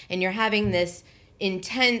somebody and you're having this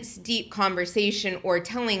intense, deep conversation or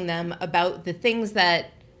telling them about the things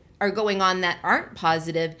that are going on that aren't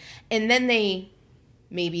positive, and then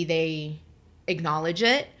maybe they acknowledge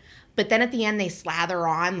it, but then at the end they slather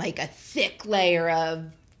on like a thick layer of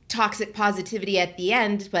toxic positivity at the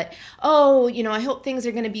end, but I hope things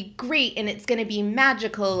are going to be great and it's going to be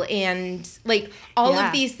magical and like all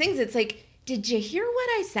of these things. It's like, did you hear what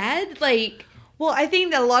I said? Like, well, I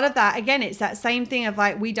think that a lot of that, again, it's that same thing of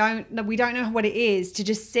like, we don't know what it is to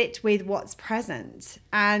just sit with what's present.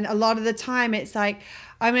 And a lot of the time it's like,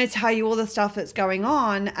 I'm going to tell you all the stuff that's going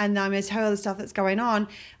on, and I'm going to tell you all the stuff that's going on,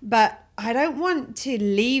 but I don't want to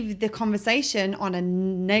leave the conversation on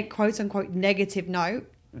a quote unquote negative note.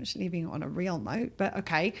 I'm actually leaving it on a real note, but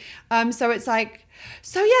okay. So it's like,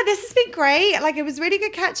 so yeah, this has been great. Like, it was really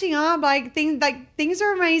good catching up. Like things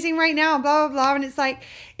are amazing right now, blah, blah, blah. And it's like,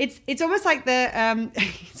 it's almost like it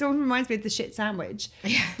almost reminds me of the shit sandwich.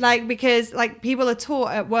 Yeah. Like, because like people are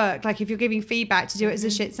taught at work, like if you're giving feedback, to do it as a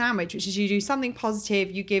shit sandwich, which is you do something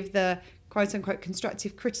positive, you give the quote unquote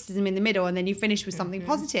constructive criticism in the middle, and then you finish with something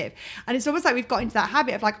positive. And it's almost like we've got into that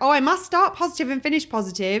habit of like, oh, I must start positive and finish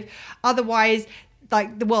positive, otherwise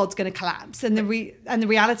like the world's going to collapse. And the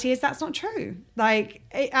reality is that's not true. Like,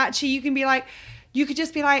 it actually, you could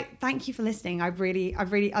just be like, thank you for listening. I really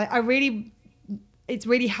it's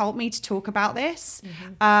really helped me to talk about this.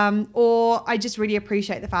 Or I just really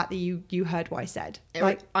appreciate the fact that you heard what I said.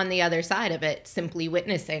 Like, on the other side of it, simply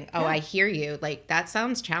witnessing, I hear you. Like, that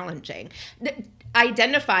sounds challenging.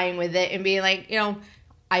 Identifying with it and being like,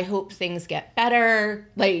 I hope things get better.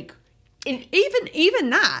 Like, even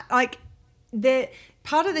that, like, the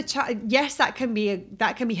part of the chat, yes, that can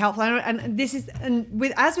be helpful, and this is, and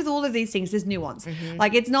with all of these things, there's nuance.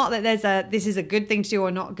 Like, it's not that this is a good thing to do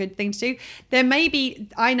or not a good thing to do. There may be,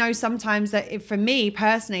 I know sometimes that for me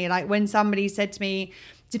personally, like when somebody said to me,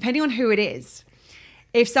 depending on who it is,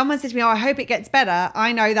 if someone said to me, I hope it gets better,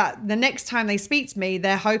 I know that the next time they speak to me,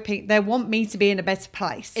 they want me to be in a better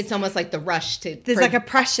place. It's almost like the rush to... There's like a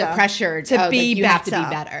pressure to be better. Have to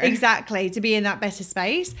be better. Exactly, to be in that better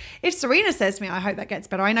space. If Serena says to me, I hope that gets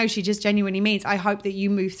better, I know she just genuinely means, I hope that you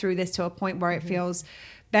move through this to a point where it feels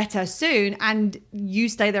better soon, and you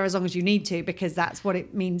stay there as long as you need to, because that's what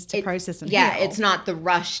it means to process and heal. It's not the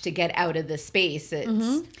rush to get out of the space.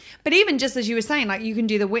 It's But even just as you were saying, like, you can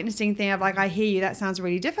do the witnessing thing of like, I hear you, that sounds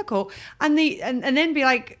really difficult, and then be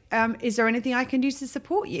like, is there anything I can do to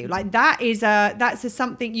support you? Like, that's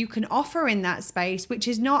something you can offer in that space, which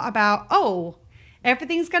is not about,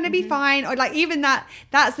 everything's going to be fine, or like, even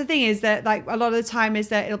that's the thing, is that like a lot of the time is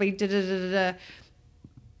that it'll be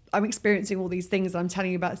I'm experiencing all these things that I'm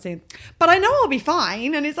telling you about, saying, but I know I'll be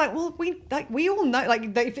fine. And it's like, well, we all know, like,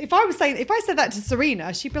 if I said that to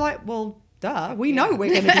Serena, she'd be like, well, duh, we know we're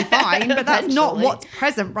going to be fine, but that's not what's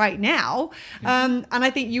present right now. And I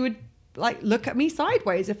think you would like look at me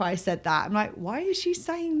sideways if I said that. I'm like, why is she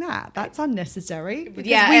saying that? That's unnecessary.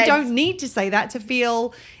 Because we don't need to say that to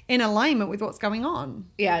feel in alignment with what's going on.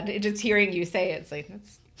 Yeah, just hearing you say it's like,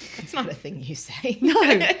 that's not a thing you say.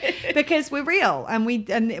 No, because we're real and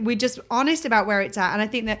we're just honest about where it's at. And I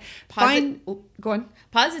think that go on.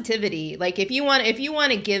 Positivity, like if you want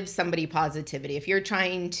to give somebody positivity, if you're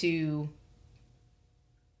trying to,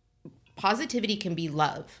 positivity can be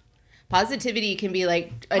love. Positivity can be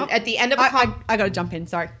like at the end of I got to jump in.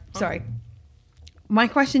 Sorry. My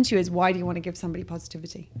question to you is, why do you want to give somebody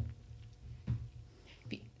positivity?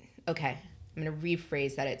 Okay, I'm going to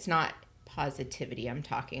rephrase that. It's not positivity I'm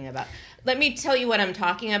talking about. Let me tell you what I'm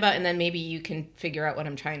talking about, and then maybe you can figure out what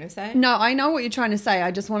I'm trying to say. No, I know what you're trying to say.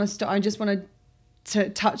 I just want to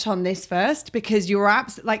touch on this first, because you're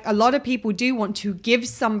like, a lot of people do want to give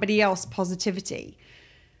somebody else positivity,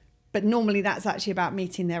 but normally that's actually about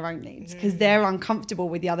meeting their own needs, because they're uncomfortable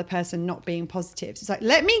with the other person not being positive. So it's like,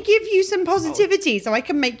 let me give you some positivity so I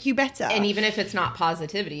can make you better. And even if it's not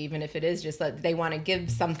positivity, even if it is just that they want to give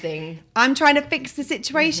something. I'm trying to fix the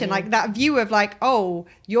situation. Like that view of like, oh,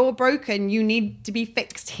 you're broken, you need to be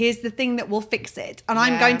fixed. Here's the thing that will fix it. And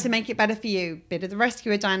I'm going to make it better for you. Bit of the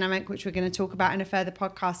rescuer dynamic, which we're going to talk about in a further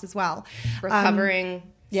podcast as well. Recovering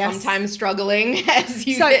Yes. sometimes struggling as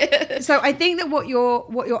you So, did. so I think that what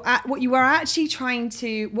you are actually trying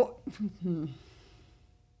to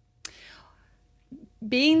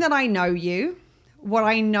being that I know you, what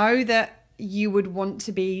I know that you would want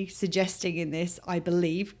to be suggesting in this, I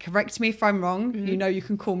believe. Correct me if I'm wrong. You know, you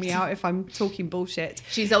can call me out if I'm talking bullshit.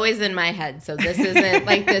 She's always in my head, so this isn't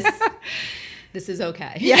like this. This is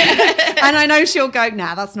okay. Yeah. And I know she'll go,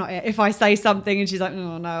 nah, that's not it. If I say something and she's like,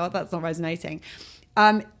 oh, no, that's not resonating.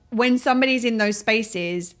 When somebody's in those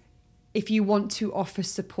spaces, if you want to offer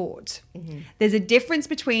support, there's a difference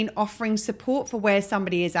between offering support for where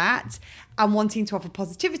somebody is at and wanting to offer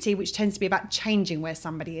positivity, which tends to be about changing where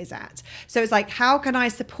somebody is at. So it's like, how can I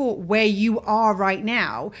support where you are right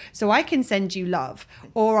now? So I can send you love,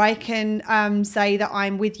 or I can say that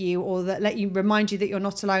I'm with you, or that remind you that you're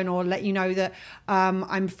not alone, or let you know that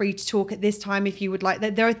I'm free to talk at this time if you would like.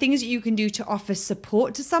 There are things that you can do to offer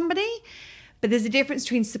support to somebody, but there's a difference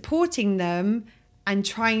between supporting them and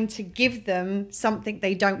trying to give them something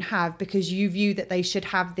they don't have because you view that they should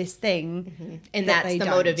have this thing. And that's the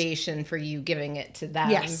motivation for you giving it to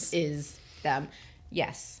them. Yes. Is them.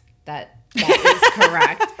 Yes, that is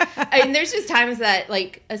correct. I mean, there's just times that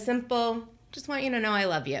like a simple, just want you to know I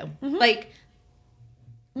love you. Like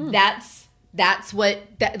that's what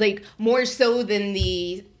that, like, more so than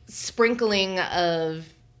the sprinkling of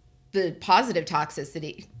the positive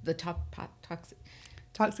toxicity, the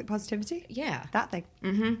Toxic positivity? Yeah. That thing.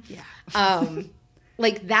 Yeah.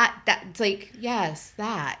 Like that's like, yes,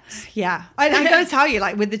 that. Yeah. I'm going to tell you,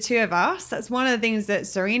 like with the two of us, that's one of the things that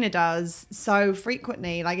Serena does so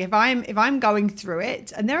frequently. Like if I'm going through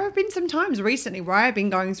it, and there have been some times recently where I've been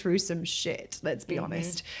going through some shit, let's be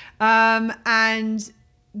honest. And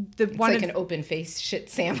it's one like an open face shit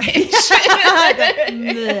sandwich.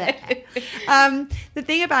 The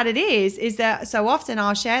thing about it is that so often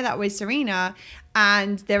I'll share that with Serena,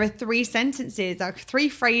 and there are 3 sentences, like 3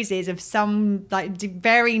 phrases of some like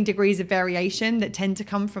varying degrees of variation that tend to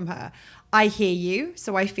come from her. I hear you,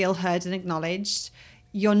 so I feel heard and acknowledged.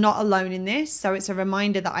 You're not alone in this, so it's a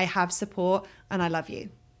reminder that I have support and I love you.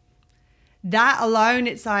 That alone,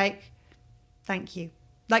 it's like, thank you.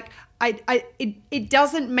 Like it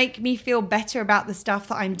doesn't make me feel better about the stuff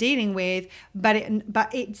that I'm dealing with, but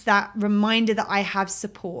it's that reminder that I have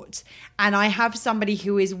support and I have somebody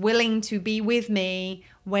who is willing to be with me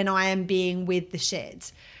when I am being with the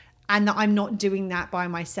shit, and that I'm not doing that by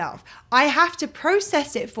myself. I have to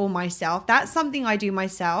process it for myself. That's something I do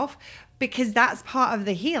myself because that's part of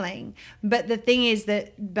the healing. But the thing is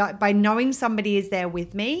that by knowing somebody is there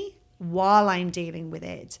with me while I'm dealing with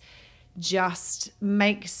it, just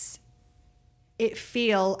makes it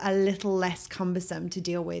feel a little less cumbersome to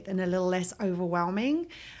deal with and a little less overwhelming.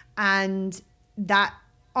 And that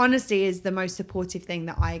honestly is the most supportive thing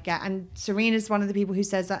that I get. And Serena's one of the people who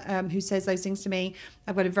says that, who says those things to me.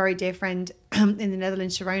 I've got a very dear friend in the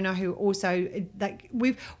Netherlands, Sharona, who also, like,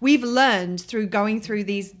 we've learned through going through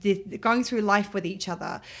going through life with each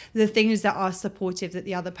other, the things that are supportive that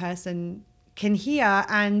the other person can hear.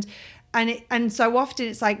 And so often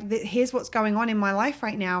it's like, here's what's going on in my life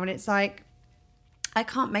right now. And it's like, I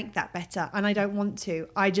can't make that better and I don't want to.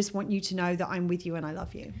 I just want you to know that I'm with you and I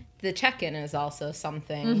love you. The check-in is also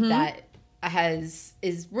something that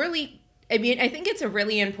is really, I mean, I think it's a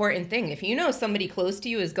really important thing. If you know somebody close to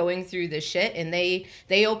you is going through this shit and they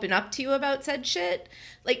open up to you about said shit,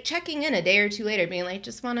 like checking in a day or two later, being like,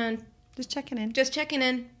 just checking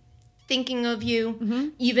in, thinking of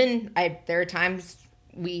you. Even there are times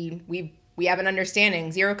we have an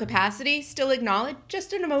understanding, zero capacity, still acknowledge,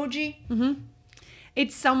 just an emoji.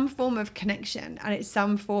 It's some form of connection, and it's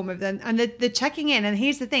some form of them, and the checking in. And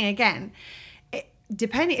here's the thing again,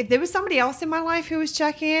 depending if there was somebody else in my life who was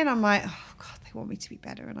checking in, I'm like, oh God, they want me to be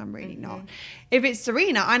better, and I'm really not. If it's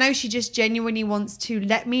Serena, I know she just genuinely wants to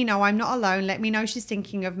let me know I'm not alone, let me know she's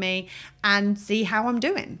thinking of me, and see how I'm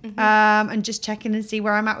doing, and just check in and see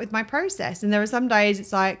where I'm at with my process. And there are some days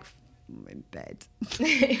it's like, I'm in bed.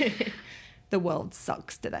 The world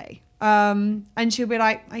sucks today. And she'll be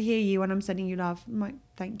like, I hear you and I'm sending you love. I'm like,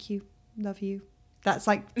 thank you. Love you. That's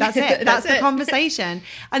it. That's the conversation.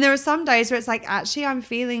 And there are some days where it's like, actually, I'm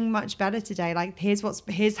feeling much better today. Like,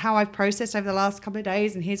 here's how I've processed over the last couple of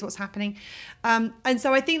days, and here's what's happening. And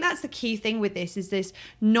so I think that's the key thing with this, is this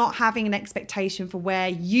not having an expectation for where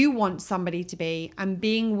you want somebody to be and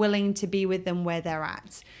being willing to be with them where they're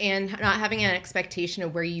at. And not having an expectation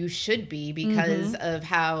of where you should be because of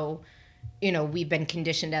how, we've been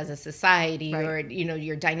conditioned as a society, right, or,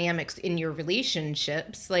 your dynamics in your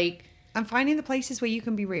relationships, like. And finding the places where you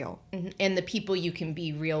can be real. And the people you can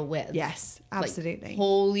be real with. Yes, absolutely. Like,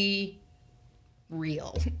 wholly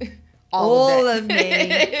real. all of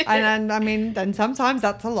me. And I mean, then sometimes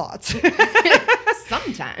that's a lot.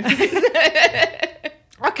 Sometimes.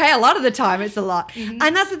 Okay, a lot of the time it's a lot.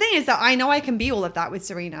 And that's the thing, is that I know I can be all of that with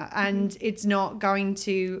Serena, and it's not going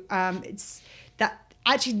to, it's that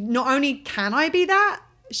actually not only can I be that,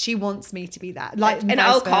 she wants me to be that. Like, and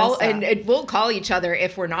I'll call, and we'll call each other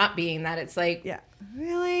if we're not being that. It's like, yeah,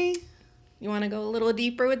 really? You want to go a little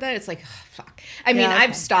deeper with that? It's like, oh, fuck. I mean, okay.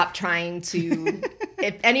 I've stopped trying to,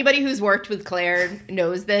 if anybody who's worked with Claire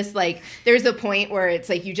knows this, like, there's a point where it's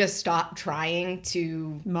like, you just stop trying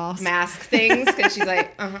to mask things. Because she's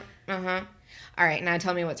like, all right, now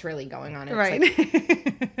tell me what's really going on. It's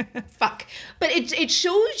like, fuck. But it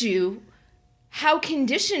shows you how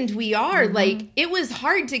conditioned we are. Like, it was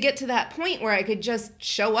hard to get to that point where I could just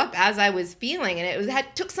show up as I was feeling, and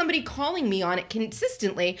it took somebody calling me on it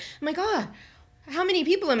consistently. I'm like, oh, how many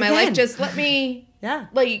people in my life just let me,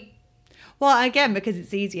 like. Well, again, because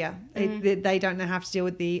it's easier. They don't have to deal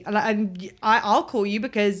with the. I'll call you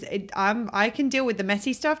because I can deal with the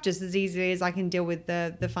messy stuff just as easily as I can deal with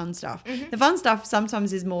the fun stuff. The fun stuff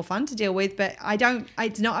sometimes is more fun to deal with, but I don't.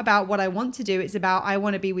 It's not about what I want to do. It's about I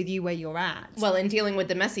want to be with you where you're at. Well, in dealing with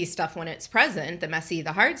the messy stuff when it's present,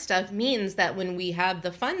 the hard stuff means that when we have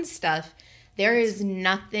the fun stuff, there is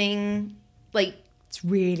nothing like. It's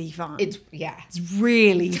really fun. It's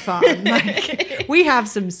really fun. Like, we have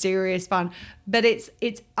some serious fun, but it's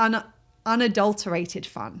unadulterated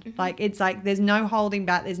fun. Like, it's like there's no holding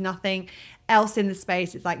back. There's nothing else in the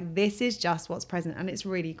space. It's like, this is just what's present, and it's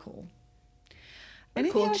really cool.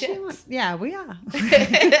 Anything cool chicks. Yeah, we are.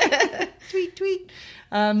 tweet.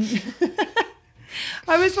 I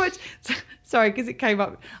was watching. Sorry, because it came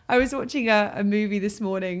up. I was watching a movie this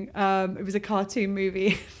morning. It was a cartoon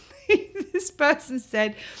movie. This person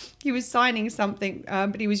said he was signing something,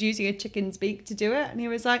 but he was using a chicken's beak to do it. And he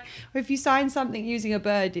was like, well, if you sign something using a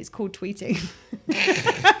bird, it's called tweeting.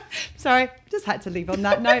 Sorry, just had to leave on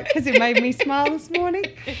that note because it made me smile this morning.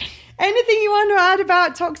 Anything you want to add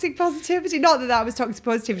about toxic positivity? Not that was toxic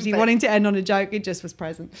positivity, wanting to end on a joke. It just was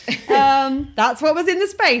present. That's what was in the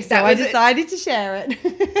space. So I decided to share it.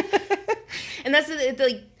 And that's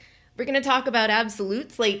like, we're going to talk about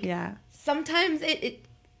absolutes. Like, sometimes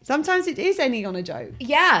sometimes it is ending on a joke.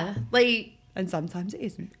 Yeah. Like, and sometimes it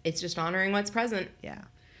isn't. It's just honoring what's present. Yeah.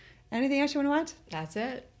 Anything else you want to add? That's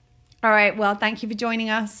it. All right. Well, thank you for joining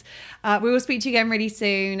us. We will speak to you again really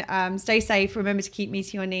soon. Stay safe. Remember to keep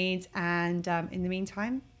meeting your needs. And in the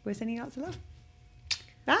meantime, we're sending you lots of love.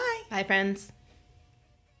 Bye. Bye, friends.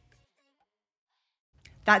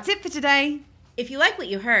 That's it for today. If you like what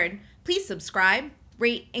you heard, please subscribe,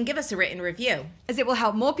 rate, and give us a written review, as it will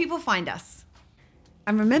help more people find us.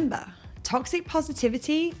 And remember, toxic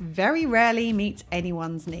positivity very rarely meets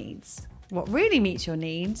anyone's needs. What really meets your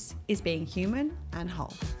needs is being human and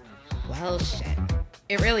whole. Well, shit.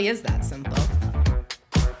 It really is that simple.